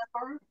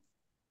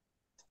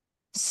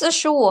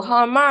 45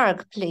号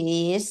Mark,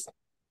 please.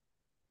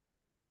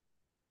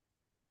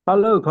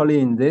 Hello,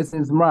 Colin. This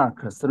is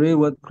Mark. 3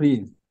 words,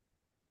 please.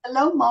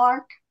 Hello,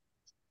 Mark.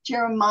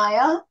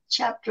 Jeremiah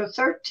chapter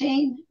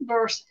 13,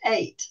 verse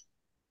 8.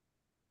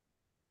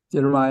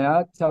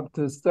 Jeremiah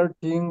chapter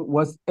 13,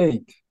 verse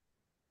 8.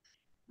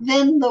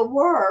 Then the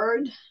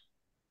word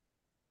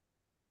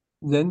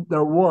of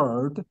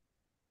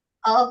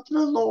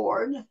the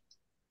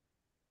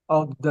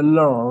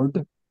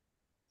Lord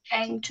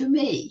came to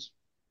me.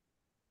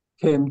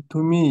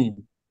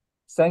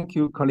 Thank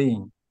you,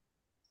 Colleen.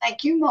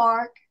 Thank you,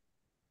 Mark.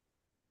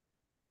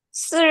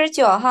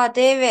 49号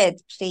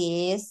David,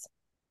 please.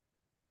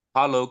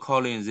 Hello,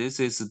 Colin. This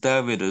is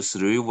David.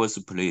 3 verse,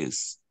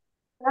 please.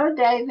 Hello,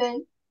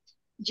 David.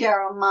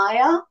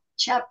 Jeremiah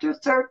chapter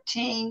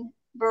 13,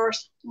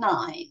 verse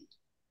 9.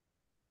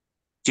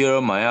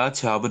 Jeremiah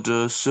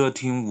chapter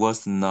 13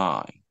 verse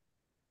 9.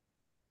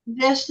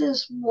 This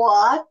is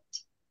what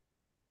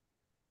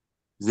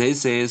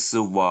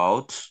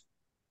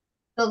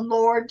the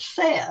Lord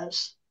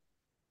says.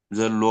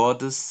 The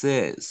Lord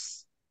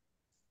says.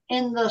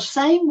 In the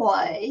same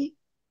way,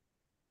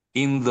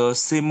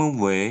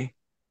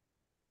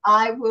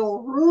 I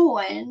will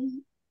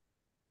ruin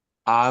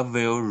the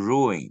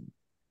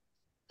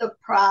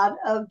pride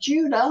of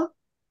Judah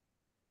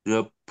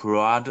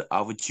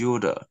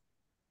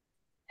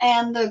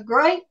and the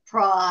great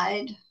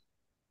pride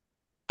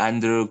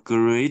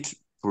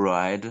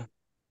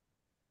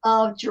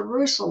of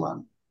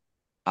Jerusalem.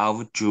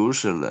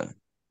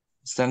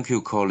 Thank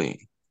you, Colin.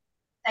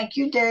 Thank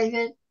you,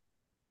 David.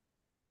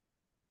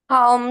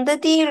 好，我们的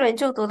第一轮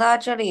就读到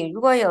这里。如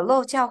果有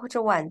漏教或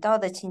者晚到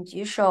的，请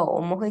举手，我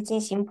们会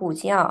进行补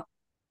教。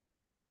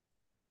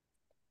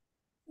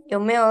有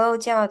没有漏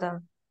教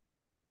的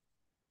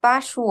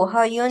？85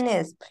号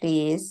Eunice,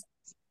 please.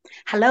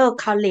 Hello,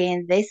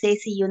 Colin. This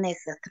is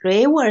Eunice.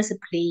 3 words,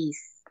 please.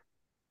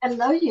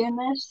 Hello,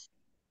 Eunice.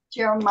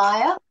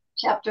 Jeremiah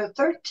chapter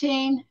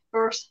 13,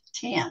 verse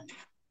 10.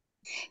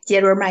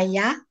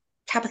 Jeremiah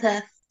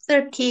chapter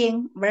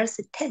 13,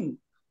 verse 10.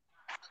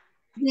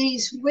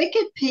 These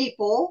wicked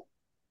people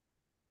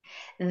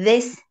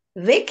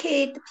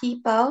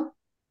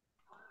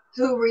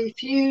who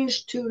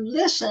refuse to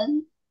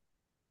listen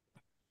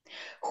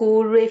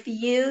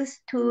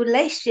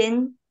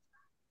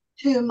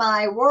to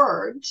my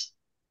words,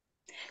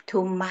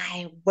 who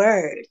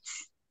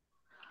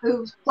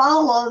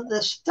follow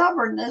the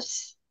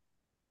stubbornness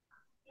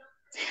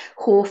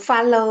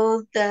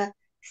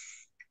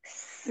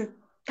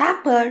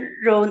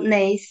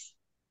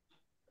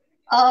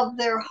of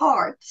their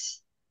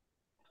hearts,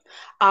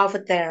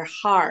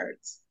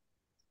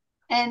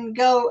 and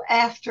go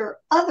after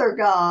other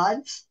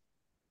gods,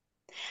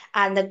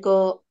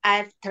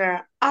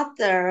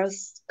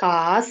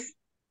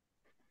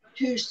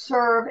 to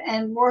serve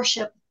and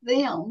worship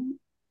them,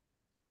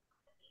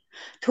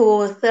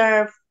 will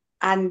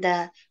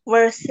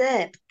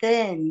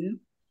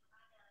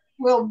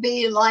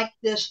be like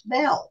this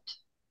belt.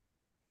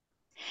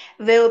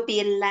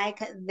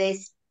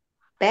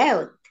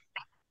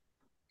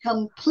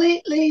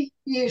 Completely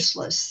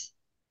useless.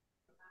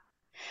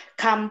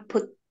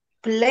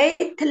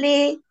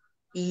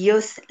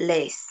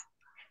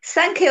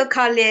 Thank you,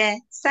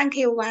 Colin. Thank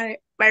you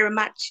very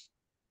much.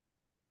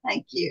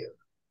 Thank you.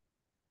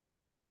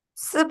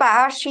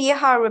 421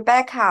号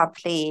Rebecca,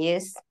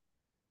 please.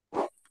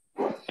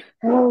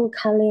 Hello,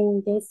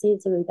 Colin. This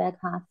is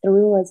Rebecca.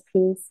 3 words,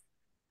 please.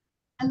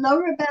 Hello,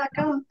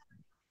 Rebecca.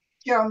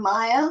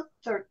 Jeremiah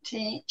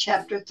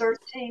chapter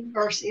 13,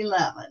 verse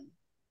 11.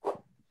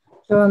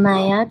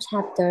 Jeremiah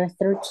chapter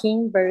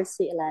 13, verse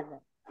 11.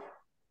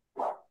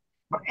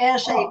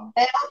 As a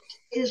belt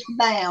is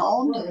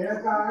bound,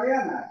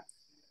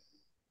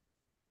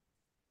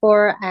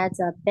 for as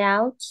a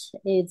belt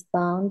is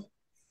bound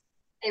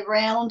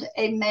around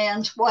a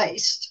man's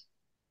waist,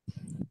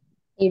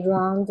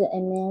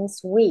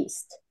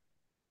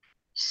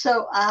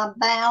 so I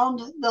bound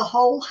the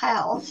whole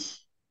house.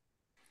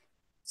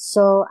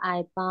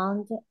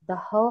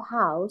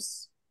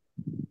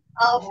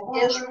 Of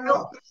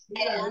Israel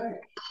and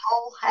the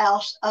whole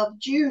house of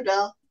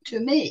Judah to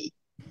me.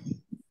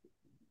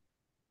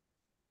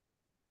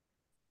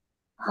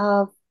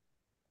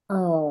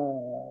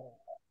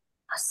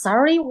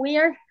 Sorry,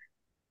 where?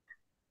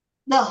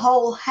 The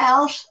whole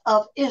house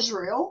of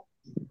Israel.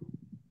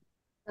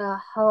 The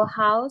whole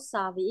house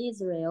of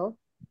Israel.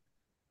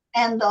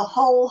 And the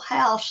whole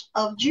house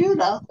of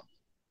Judah.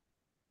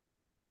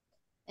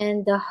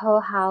 And the whole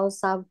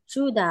house of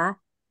Judah.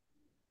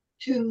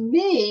 To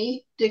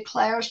me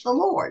declares the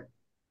Lord.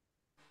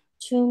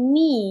 To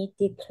me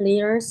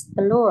declares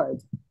the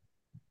Lord.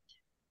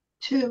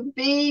 To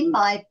be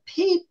my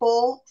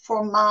people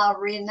for my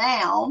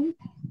renown.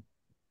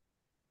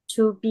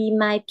 To be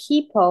my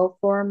people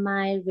for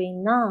my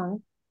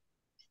renown.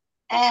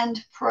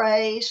 And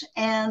praise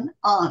and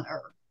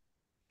honor.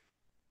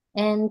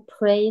 And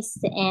praise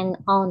and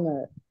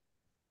honor.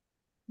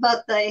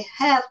 But they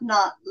have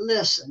not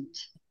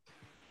listened.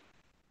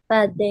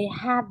 But they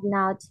have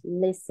not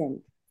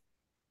listened.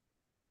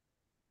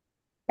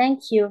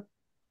 Thank you.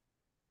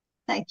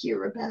 Thank you,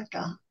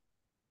 Rebecca.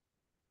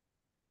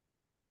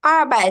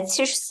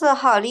 274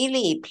号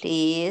Lily,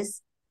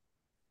 please.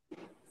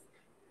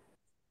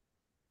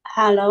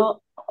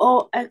 Hello.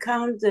 Oh, I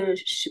can't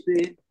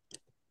see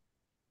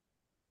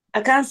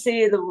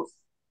the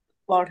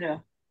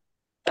water.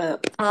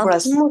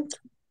 Grass.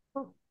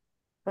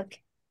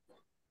 Okay.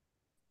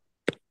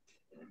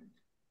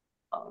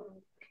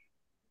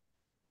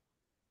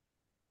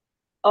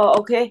 Oh,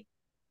 okay.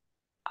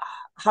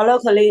 Hello,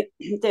 Colleen.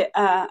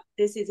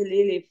 This is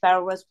Lily.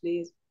 5 words,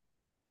 please.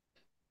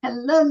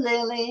 Hello,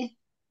 Lily.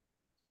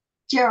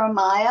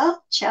 Jeremiah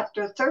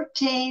chapter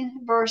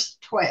 13, verse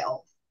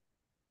 12.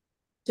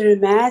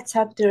 Jeremiah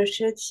chapter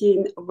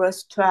 13,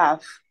 verse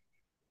 12.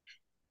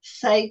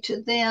 Say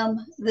to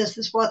them, this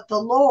is what the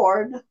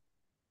Lord.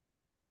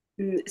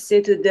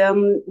 Say to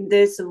them,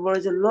 this is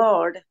what the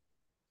Lord,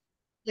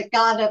 the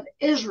God of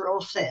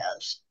Israel,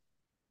 says.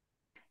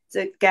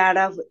 The God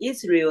of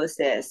Israel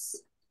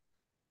says.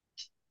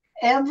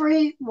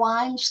 Every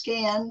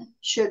wineskin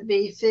should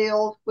be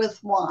filled with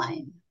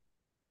wine.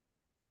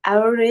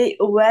 Every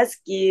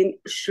wineskin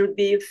should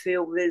be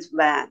filled with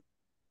wine.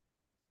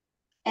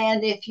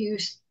 And if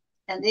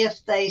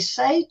they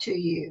say to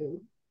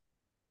you,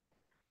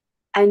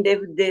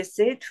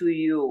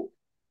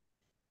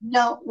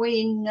 don't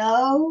we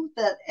know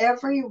that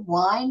every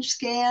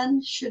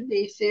wineskin should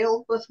be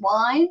filled with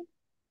wine?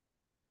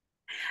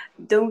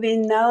 Don't we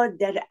know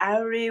that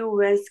every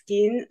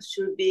wineskin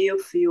should be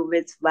filled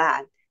with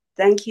wine?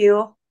 Thank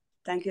you.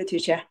 Thank you,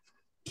 teacher.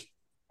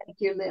 Thank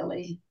you,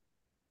 Lily.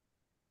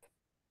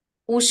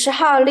 50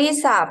号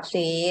Lisa,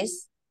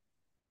 please.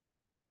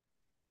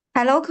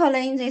 Hello,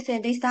 Colin. This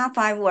is Lisa.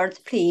 5 words,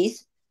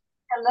 please.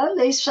 Hello,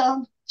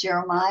 Lisa.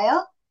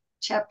 Jeremiah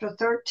chapter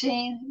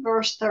 13,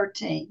 verse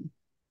 13.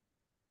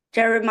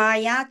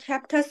 Jeremiah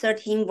chapter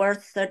 13,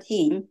 verse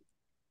 13.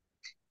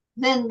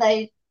 Then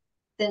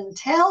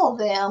tell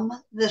them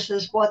this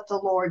is what the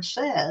Lord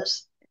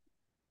says.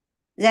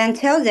 Then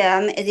tell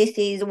them this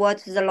is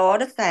what the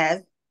Lord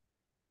says.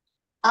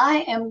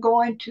 I am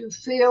going to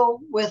fill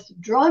with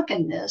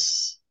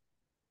drunkenness.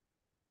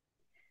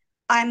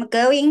 I'm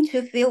going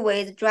to fill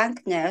with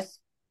drunkenness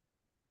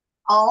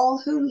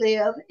all who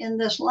live in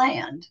this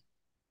land.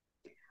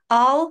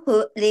 All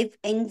who live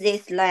in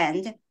this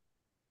land.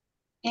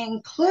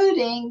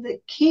 Including the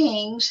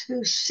kings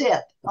who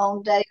sit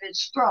on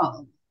David's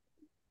throne.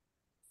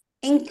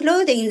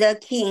 Including the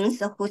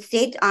kings who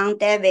sit on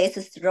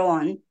David's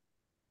throne.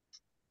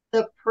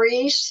 The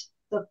priests,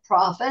 the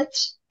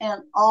prophets,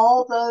 and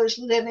all those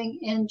living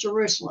in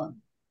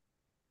Jerusalem.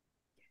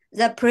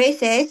 The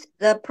priests,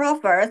 the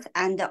prophets,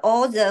 and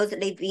all those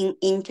living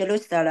in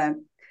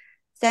Jerusalem.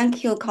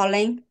 Thank you,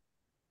 Colin.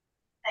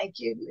 Thank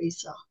you,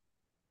 Lisa.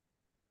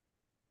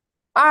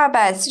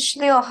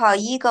 246号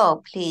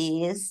Eagle,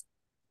 please.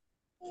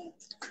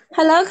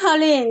 Hello,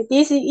 Colin.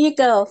 This is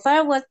Eagle.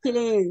 5 words,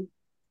 please.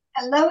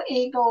 Hello,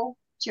 Eagle.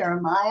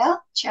 Jeremiah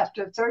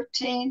chapter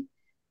 13,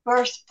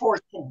 verse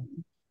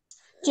 14.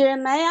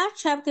 Jeremiah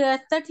chapter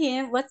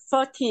 13, verse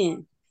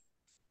 14.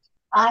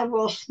 I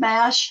will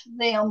smash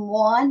them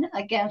one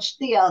against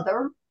the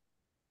other.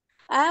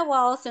 I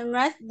will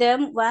smash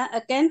them one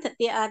against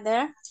the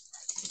other.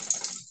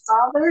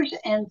 Fathers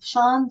and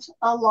sons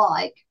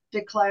alike,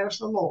 declares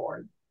the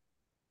Lord.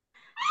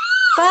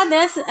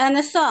 Fathers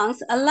and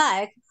sons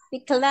alike,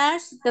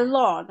 declares the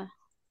Lord.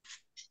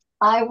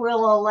 I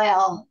will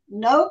allow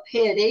no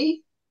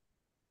pity.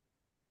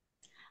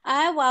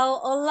 I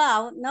will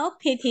allow no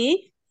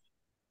pity.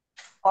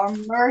 Or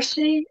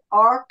mercy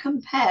or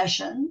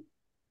compassion.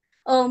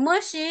 Or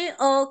mercy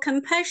or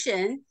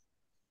compassion.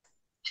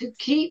 To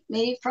keep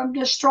me from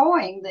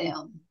destroying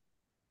them.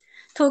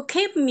 To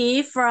keep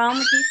me from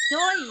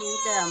destroying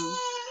them.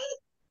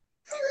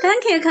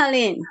 Thank you,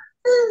 Colin.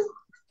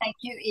 Thank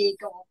you,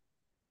 Eagle.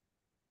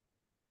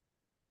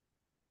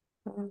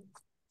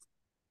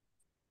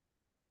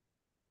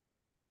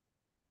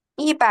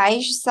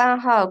 113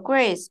号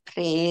Grace,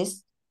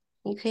 please.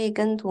 你可以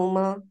跟读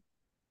吗？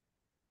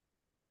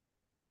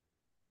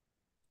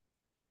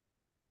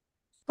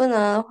不能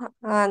的话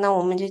啊，那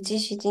我们就继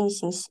续进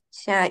行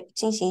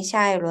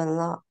下一轮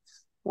了。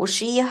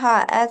51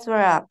号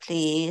Ezra,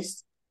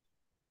 please.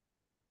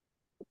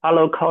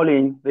 Hello,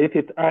 Colin. This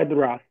is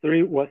Ezra.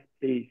 3 words,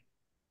 please.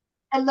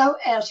 Hello,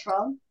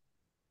 Ezra.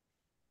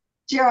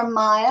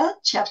 Jeremiah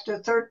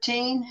chapter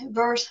 13,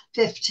 verse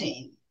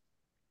 15.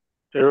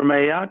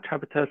 Jeremiah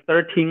chapter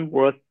 13,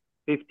 verse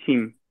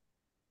 15.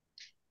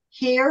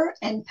 Hear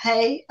and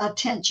pay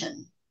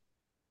attention.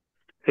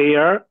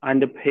 Hear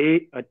and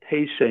pay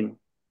attention.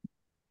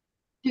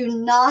 Do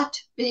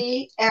not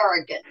be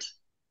arrogant.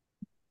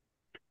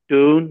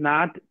 Do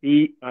not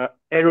be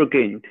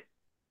arrogant.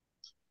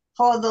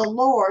 For the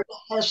Lord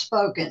has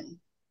spoken.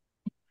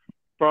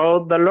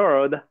 For the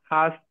Lord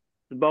has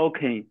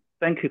spoken.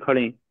 Thank you,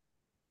 Colin.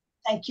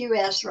 Thank you,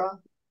 Ezra.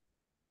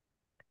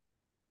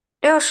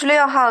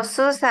 66号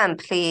Susan,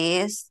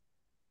 please.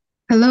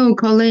 Hello,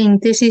 Colin.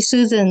 This is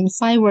Susan.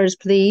 5 words,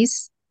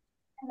 please.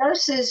 Hello,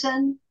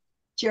 Susan.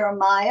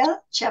 Jeremiah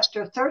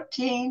chapter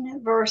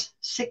 13, verse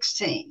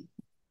 16.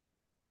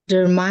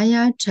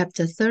 Jeremiah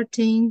chapter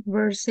 13,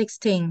 verse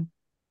 16.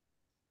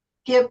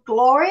 Give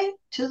glory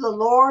to the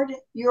Lord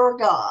your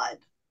God.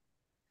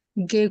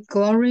 Give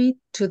glory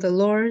to the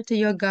Lord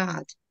your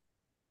God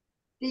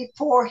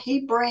before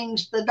he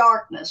brings the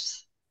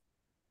darkness,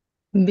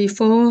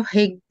 before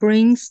he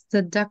brings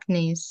the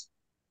darkness,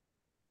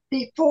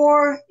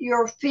 before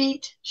your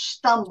feet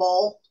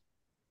stumble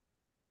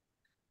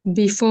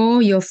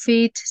before your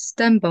feet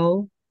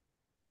stumble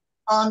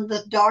on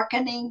the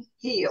darkening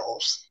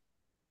hills.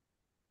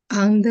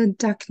 on the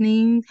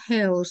darkening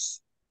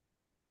hills.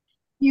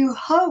 You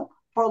hope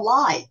for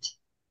light,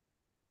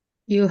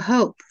 You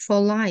hope for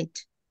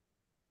light,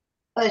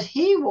 but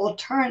he will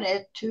turn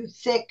it to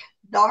thick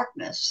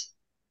darkness.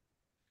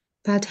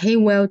 but he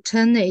will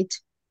turn it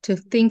to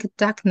thick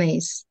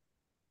darkness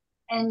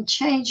And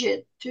change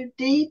it to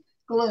deep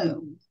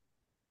gloom.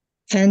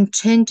 and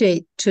change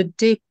it to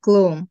deep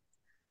gloom.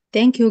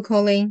 Thank you,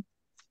 Colin.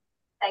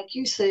 Thank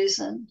you,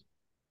 Susan.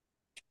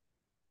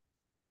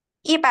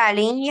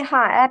 101号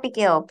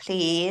Abigail,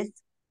 please.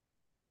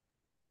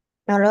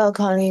 Hello,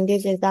 Colin.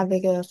 This is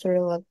Abigail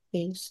 3,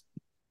 please.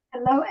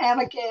 Hello,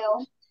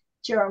 Abigail.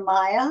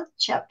 Jeremiah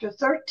chapter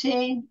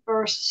 13,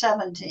 verse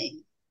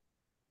 17.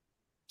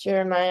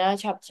 Jeremiah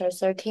chapter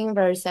 13,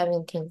 verse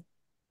 17.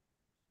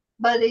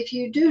 But if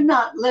you do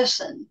not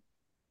listen,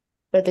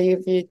 But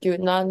if you do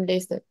not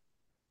listen,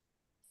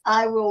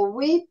 I will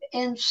weep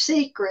in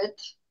secret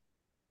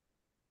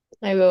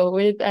I will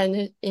weep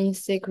and in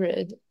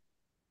secret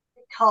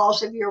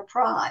because of your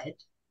pride.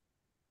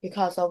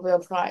 because of your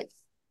pride.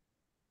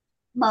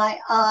 My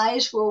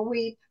eyes will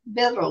weep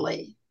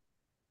bitterly,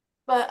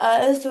 My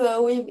eyes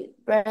will weep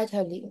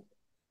bitterly,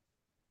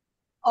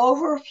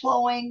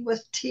 overflowing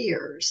with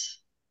tears,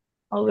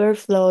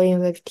 overflowing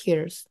with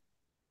tears,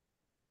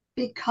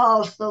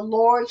 because the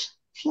Lord's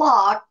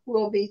flock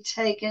will be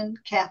taken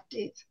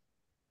captive.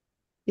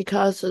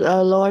 because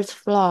the Lord's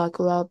flock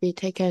will be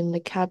taken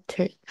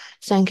captive.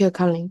 Thank you,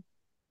 Colin.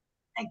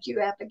 Thank you,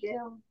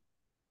 Abigail.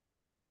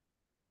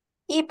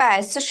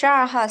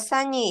 142号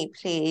Sunny,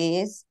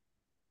 please.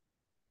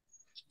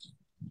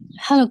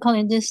 Hello,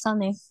 Colin. This is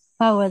Sunny.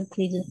 Forward,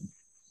 please.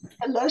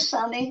 Hello,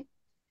 Sunny.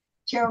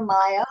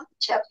 Jeremiah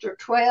chapter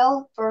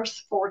 12,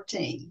 verse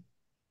 14.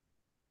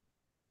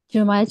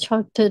 Jeremiah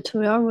chapter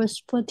 12,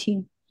 verse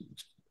 14.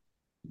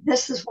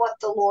 This is what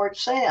the Lord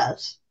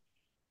says.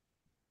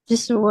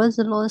 This is what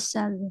the Lord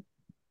said.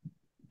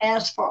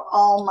 As for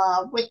all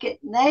my wicked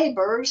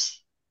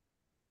neighbors,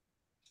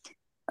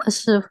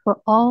 As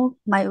for all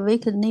my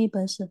wicked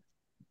neighbors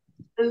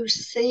who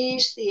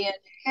seize the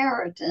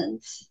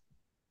inheritance,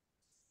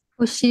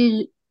 who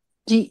see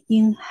the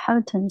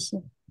inheritance,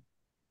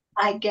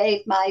 I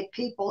gave my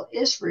people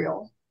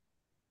Israel.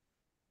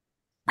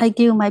 I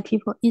give my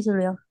people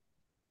Israel.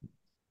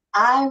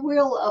 I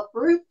will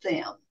uproot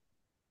them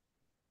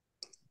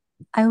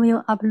I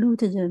will uproot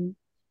them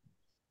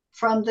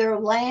from their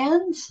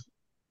lands,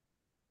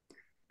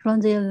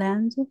 from their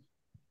land,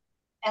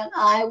 and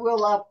I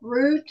will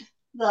uproot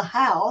the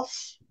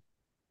house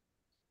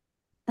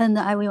and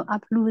I will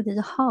uproot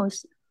the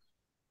house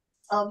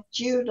of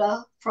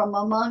Judah from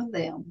among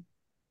them.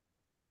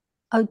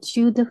 of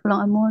Judah from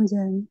among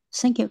them.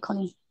 Thank you,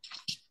 Colin.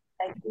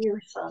 Thank you,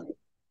 Sonny.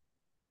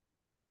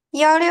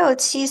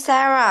 167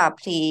 Sarah,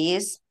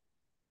 please.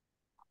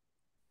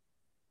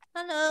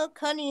 Hello,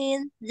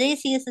 Colin.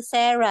 This is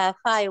Sarah.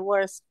 5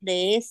 words,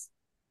 please.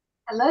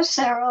 Hello,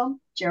 Sarah.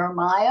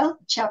 Jeremiah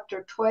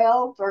chapter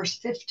 12, verse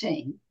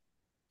 15.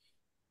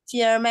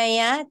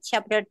 Jeremiah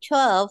chapter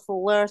 12,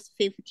 verse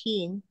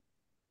 15.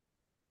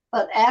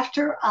 But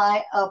after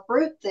I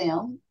uproot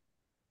them,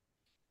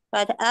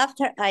 But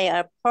after I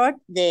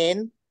uproot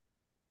them,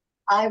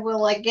 I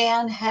will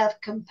again have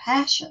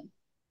compassion.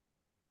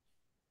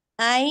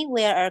 I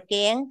will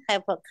again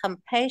have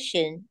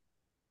compassion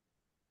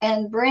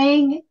And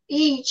bring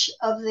each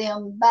of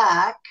them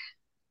back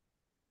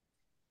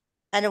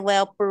and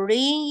will bring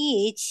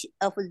each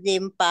of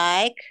them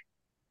back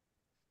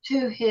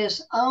to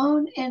his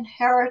own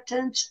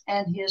inheritance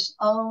and his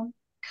own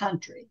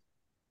country.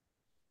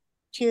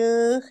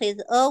 to his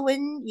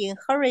own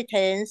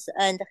inheritance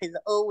and his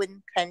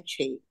own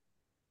country.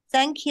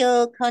 Thank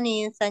you,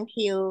 Colin. Thank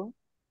you.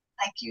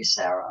 Thank you,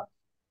 Sarah.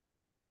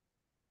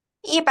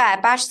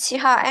 187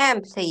号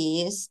Anne,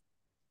 please.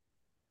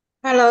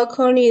 Hello,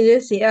 Colin.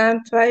 This is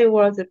Anne. 5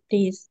 words,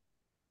 please.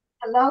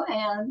 Hello,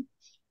 Anne.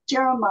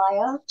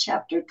 Jeremiah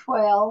chapter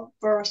 12,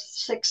 verse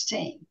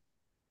 16.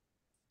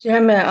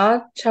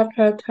 Jeremiah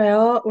chapter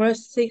 12,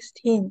 verse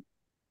 16.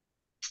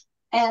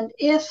 And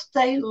if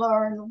they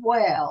learn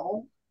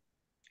well,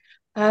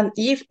 And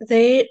if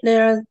they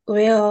learn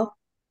well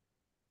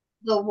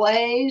the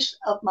ways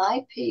of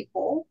my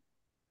people,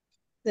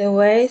 the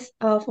ways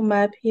of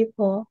my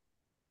people,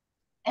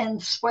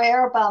 and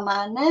swear by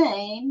my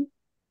name,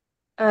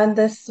 and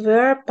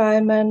swear by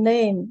my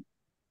name,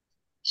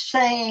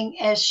 saying,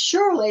 as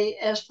surely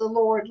as the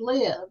Lord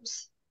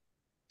lives,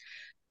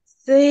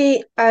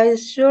 say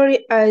as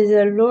surely as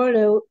the Lord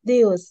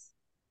lives,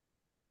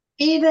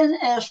 even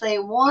as they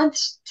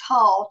once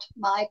taught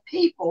my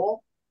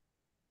people,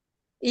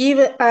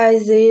 even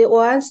as they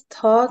once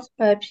taught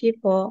my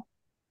people,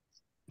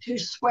 to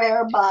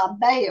swear by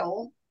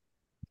Baal,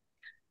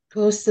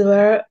 to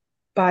swear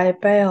by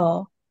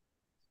Baal.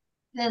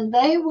 Then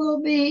they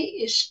will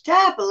be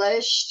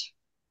established.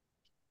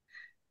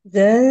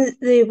 Then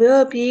they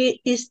will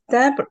be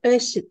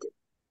established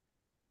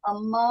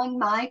among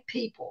my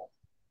people.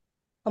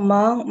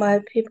 Among my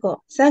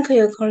people. Thank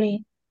you,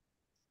 Colin.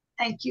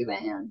 Thank you,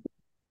 Anne.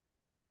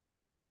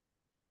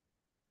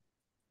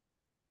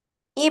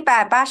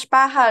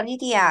 188号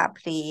Lydia,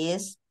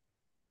 please.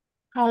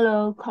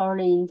 Hello,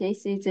 Colin.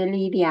 This is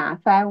Lydia.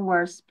 5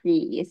 words,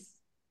 please.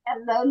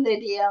 Hello,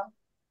 Lydia.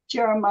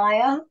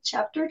 Jeremiah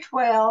chapter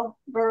 12,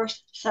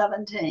 verse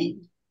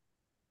 17.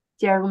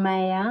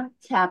 Jeremiah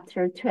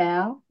chapter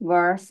 12,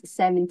 verse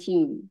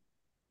 17.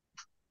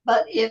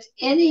 But if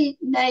any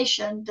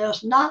nation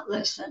does not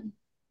listen,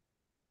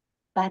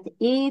 But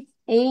if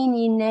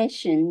any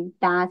nation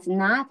does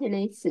not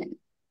listen,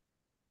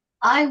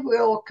 I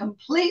will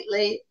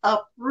completely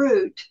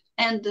uproot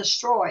and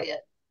destroy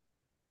it.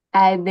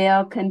 I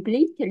will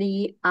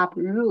completely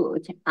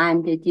uproot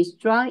and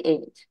destroy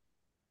it,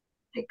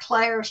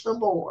 declares the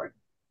Lord.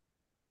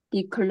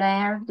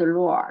 Declare the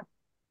Lord.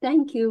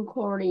 Thank you,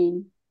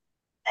 Colin.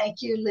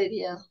 Thank you,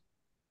 Lydia.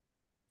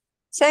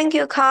 Thank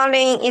you,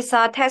 Colin. It's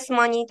our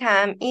testimony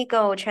time.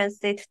 Eagle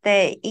translate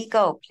today.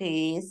 Eagle,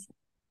 please.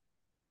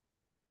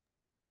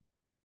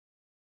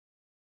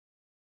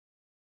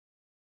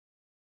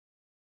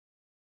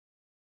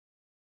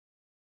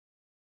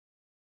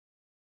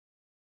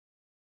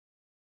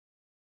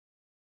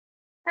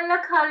 Hello,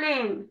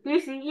 Colin.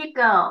 This is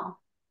Eagle.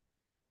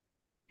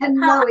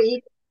 Hello,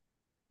 Eagle.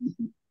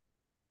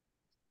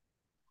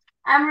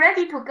 I'm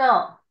ready to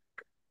go.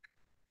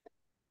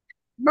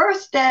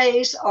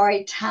 Birthdays are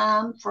a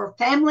time for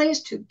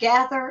families to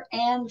gather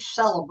and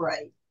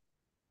celebrate.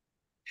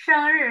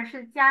 生日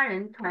是家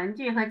人团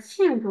聚和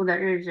庆祝的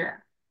日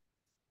子。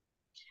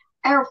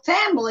Our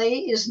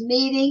family is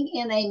meeting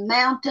in a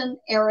mountain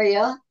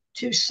area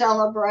to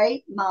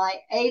celebrate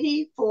my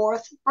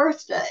 84th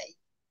birthday.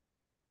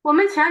 我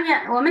们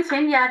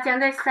全家将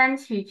在山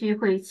区聚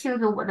会，庆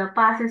祝我的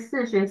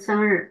84岁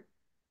生日。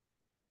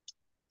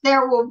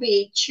There will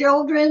be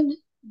children,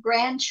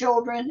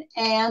 grandchildren,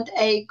 and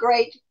a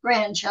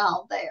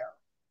great-grandchild there.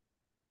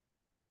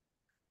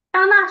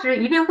 到那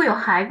时一定会有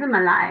孩子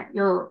们来，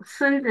有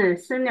孙子、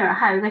孙女儿，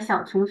还有一个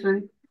小重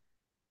孙。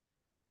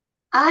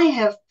I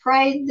have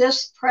prayed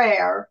this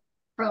prayer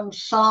from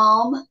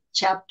Psalm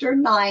chapter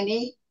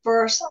 90,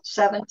 verse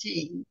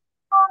 17.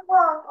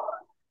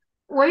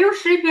 我用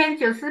诗篇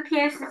90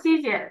篇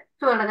17节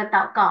做了个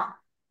祷告。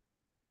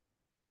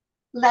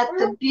Let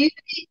the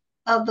beauty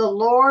of the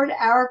Lord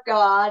our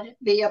God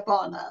be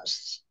upon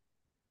us.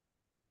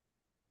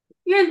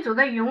 愿主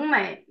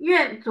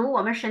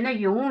我们神的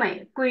永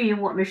美归于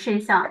我们身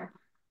上。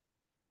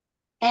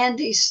And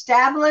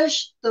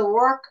establish the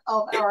work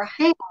of our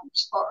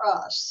hands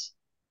for us.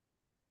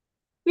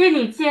 愿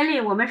你建立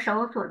我们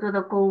手所做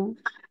的工。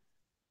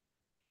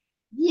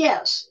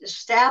Yes,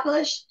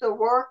 establish the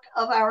work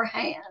of our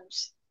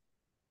hands.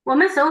 我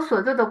们手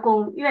所做的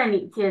工，愿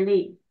你建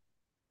立。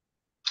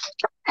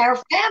Our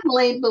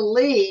family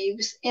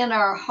believes in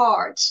our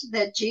hearts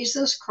that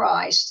Jesus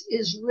Christ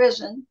is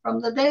risen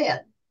from the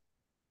dead.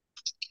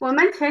 我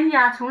们全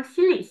家从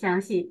心里相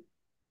信，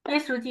耶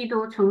稣基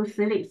督从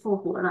死里复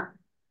活了。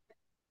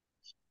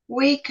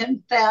We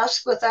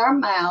confess with our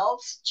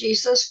mouths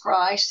Jesus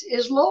Christ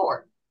is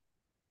Lord.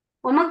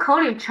 我们口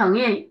里承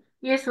认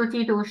耶稣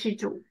基督是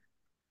主。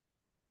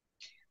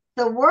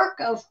The work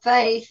of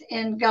faith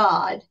in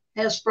God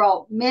has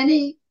brought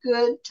many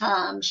good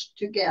times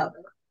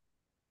together.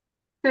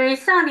 对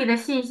上帝的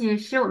信心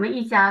使我们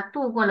一家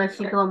度过了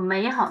许多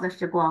美好的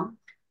时光。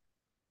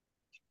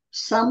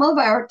Some of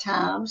our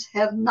times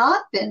have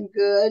not been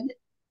good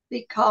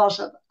because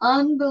of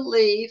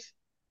unbelief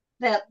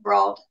that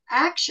brought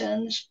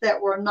actions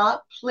that were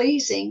not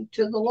pleasing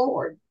to the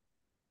Lord.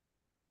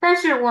 但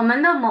是我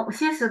们的某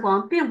些时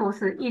光并不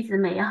是一直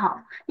美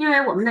好，因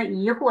为我们的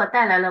疑惑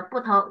带来了不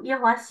讨耶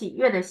和华喜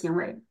悦的行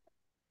为。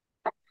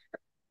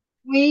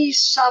We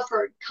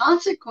suffered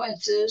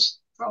consequences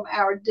from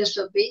our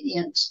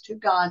disobedience to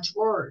God's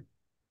word.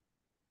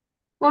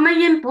 我们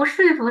因不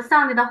顺服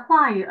上帝的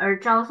话语而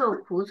遭受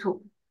苦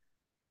楚。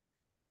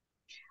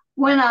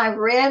When I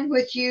read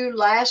with you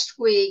last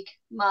week,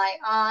 my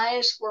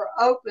eyes were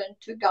open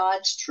to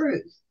God's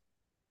truth.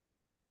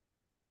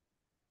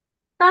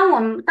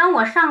 当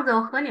我上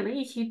周和你们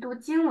一起读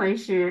经文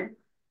时，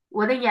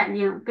我的眼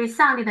睛被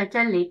上帝的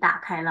真理打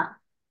开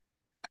了。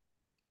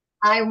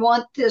I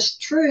want this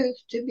truth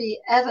to be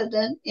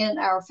evident in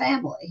our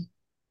family.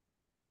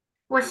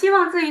 我希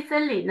望这一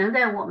真理能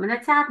在我们的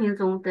家庭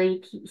中得以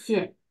体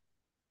现。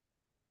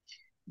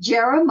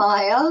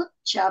Jeremiah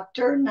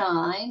chapter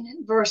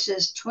 9,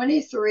 verses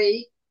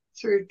 23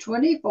 through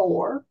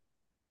 24.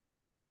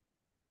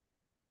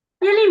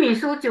 耶利米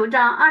书9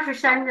章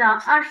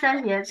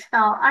23节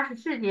到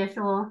24节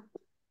说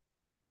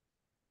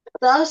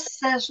Thus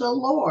says the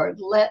Lord,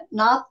 let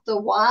not the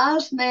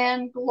wise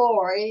man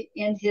glory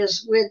in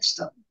his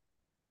wisdom.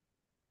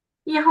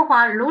 耶和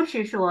华如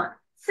此说，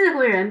智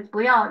慧人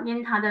不要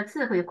因他的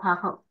智慧夸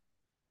口。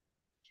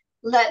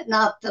Let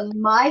not the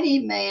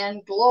mighty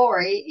man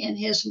glory in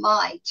his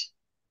might,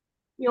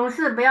 勇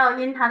士不要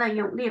因他的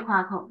勇力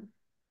夸口，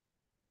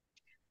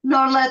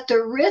 nor let the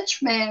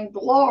rich man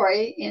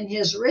glory in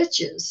his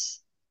riches,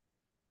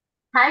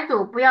 财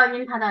主不要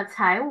因他的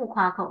财物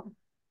夸口，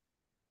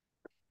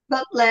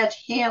 but let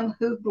him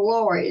who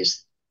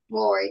glories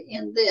glory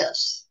in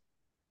this,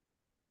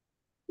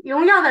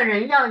 荣耀的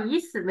人要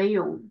以此为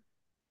荣，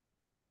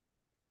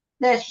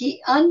 that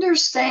he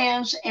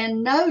understands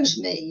and knows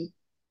me,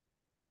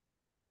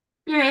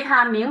 因为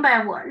他明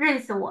白我，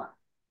认识我，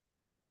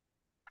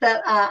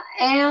 that I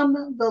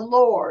am the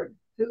Lord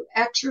who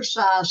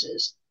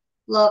exercises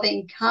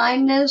loving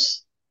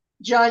kindness,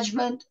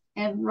 judgment,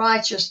 and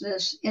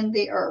righteousness in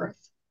the earth.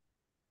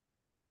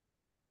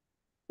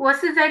 我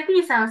是在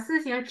地上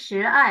施行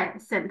慈爱、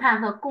审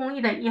判和公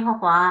义的耶和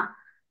华。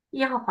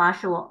耶和华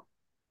说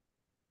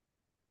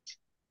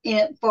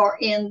For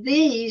in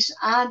these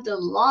I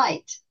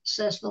delight,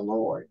 says the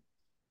Lord.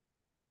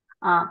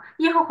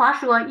 耶和华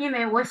说，因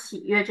为我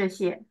喜悦这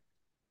些。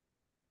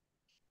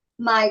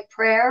 My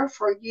prayer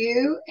for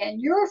you and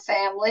your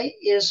family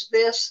is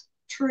this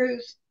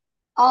truth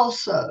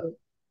also.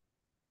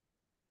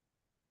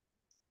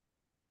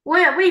 我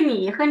也为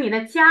你和你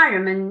的家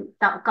人们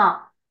祷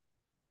告，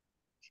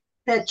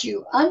 that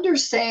you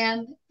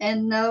understand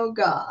and know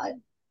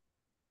God,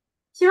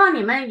 希望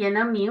你们也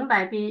能明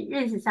白并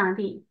认识上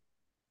帝，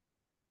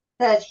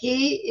 that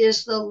he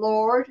is the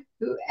Lord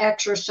who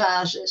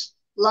exercises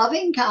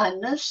loving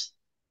kindness,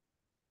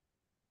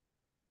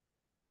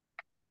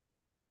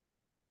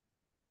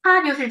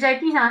 他就是在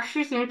地上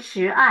施行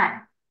慈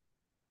爱、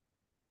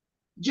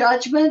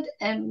 judgment,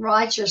 and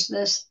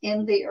righteousness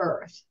in the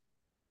earth.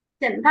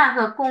 审判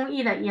和公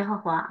义的耶和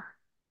华。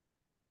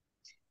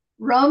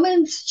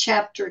 Romans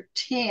chapter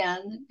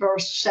 10,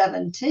 verse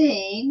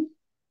 17.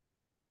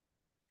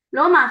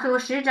 罗马书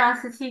10章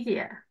17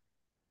节。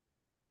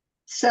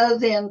 So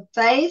then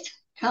faith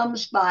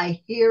comes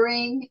by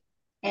hearing,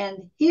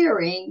 and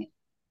hearing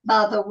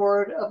by the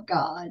word of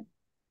God.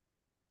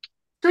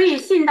 所以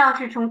信道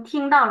是从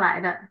听道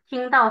来的，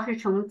听道是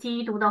从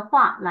基督的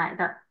话来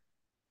的。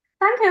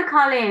Thank you,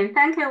 Colin.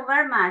 Thank you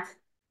very much.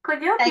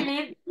 Could you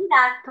please lead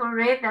us to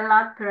read the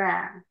Lord's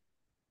Prayer?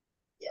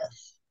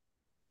 Yes.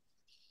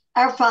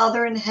 Our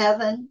Father in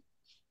heaven,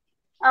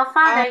 Our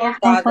Father in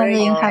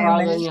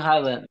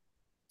heaven,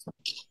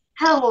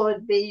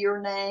 hallowed be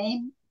your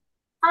name.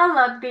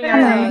 Hallowed be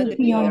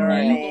your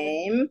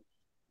name.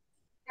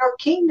 Your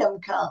kingdom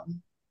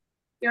come.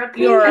 Your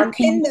kingdom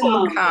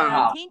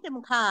come.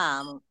 Kingdom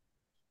come.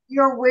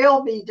 Your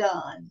will be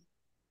done.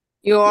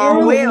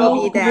 Your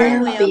will be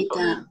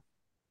done.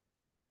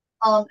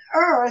 On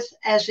earth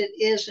as it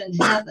is in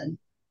heaven.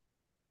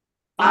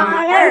 On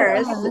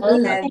earth as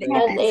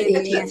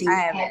it is in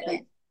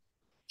heaven.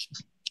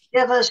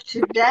 Give us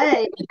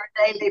today our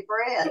daily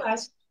bread.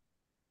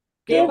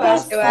 Give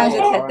us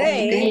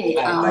today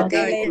our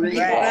daily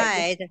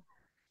bread.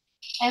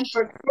 And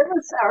forgive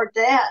us our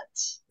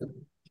debts.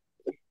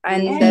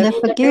 And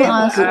forgive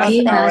us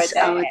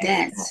our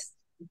debts.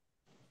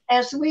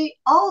 As we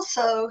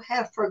also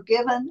have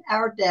forgiven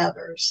our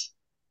debtors.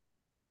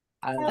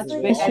 As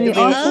we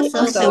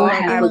also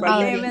have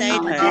forgiven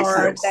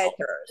our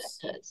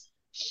debtors.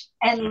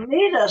 And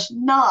lead us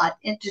not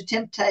into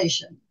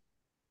temptation.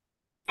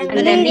 And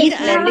lead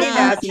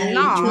us not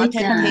into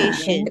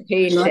temptation.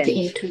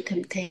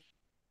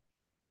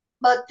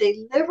 But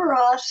deliver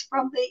us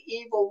from the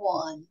evil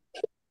one.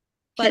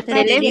 But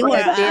deliver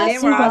us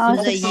from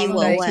the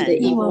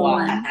evil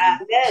one.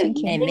 Amen.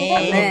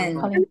 Amen.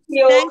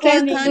 Thank you,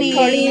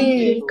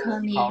 Colleen.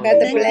 God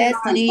bless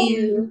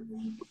you.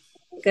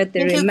 God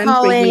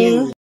remember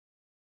you.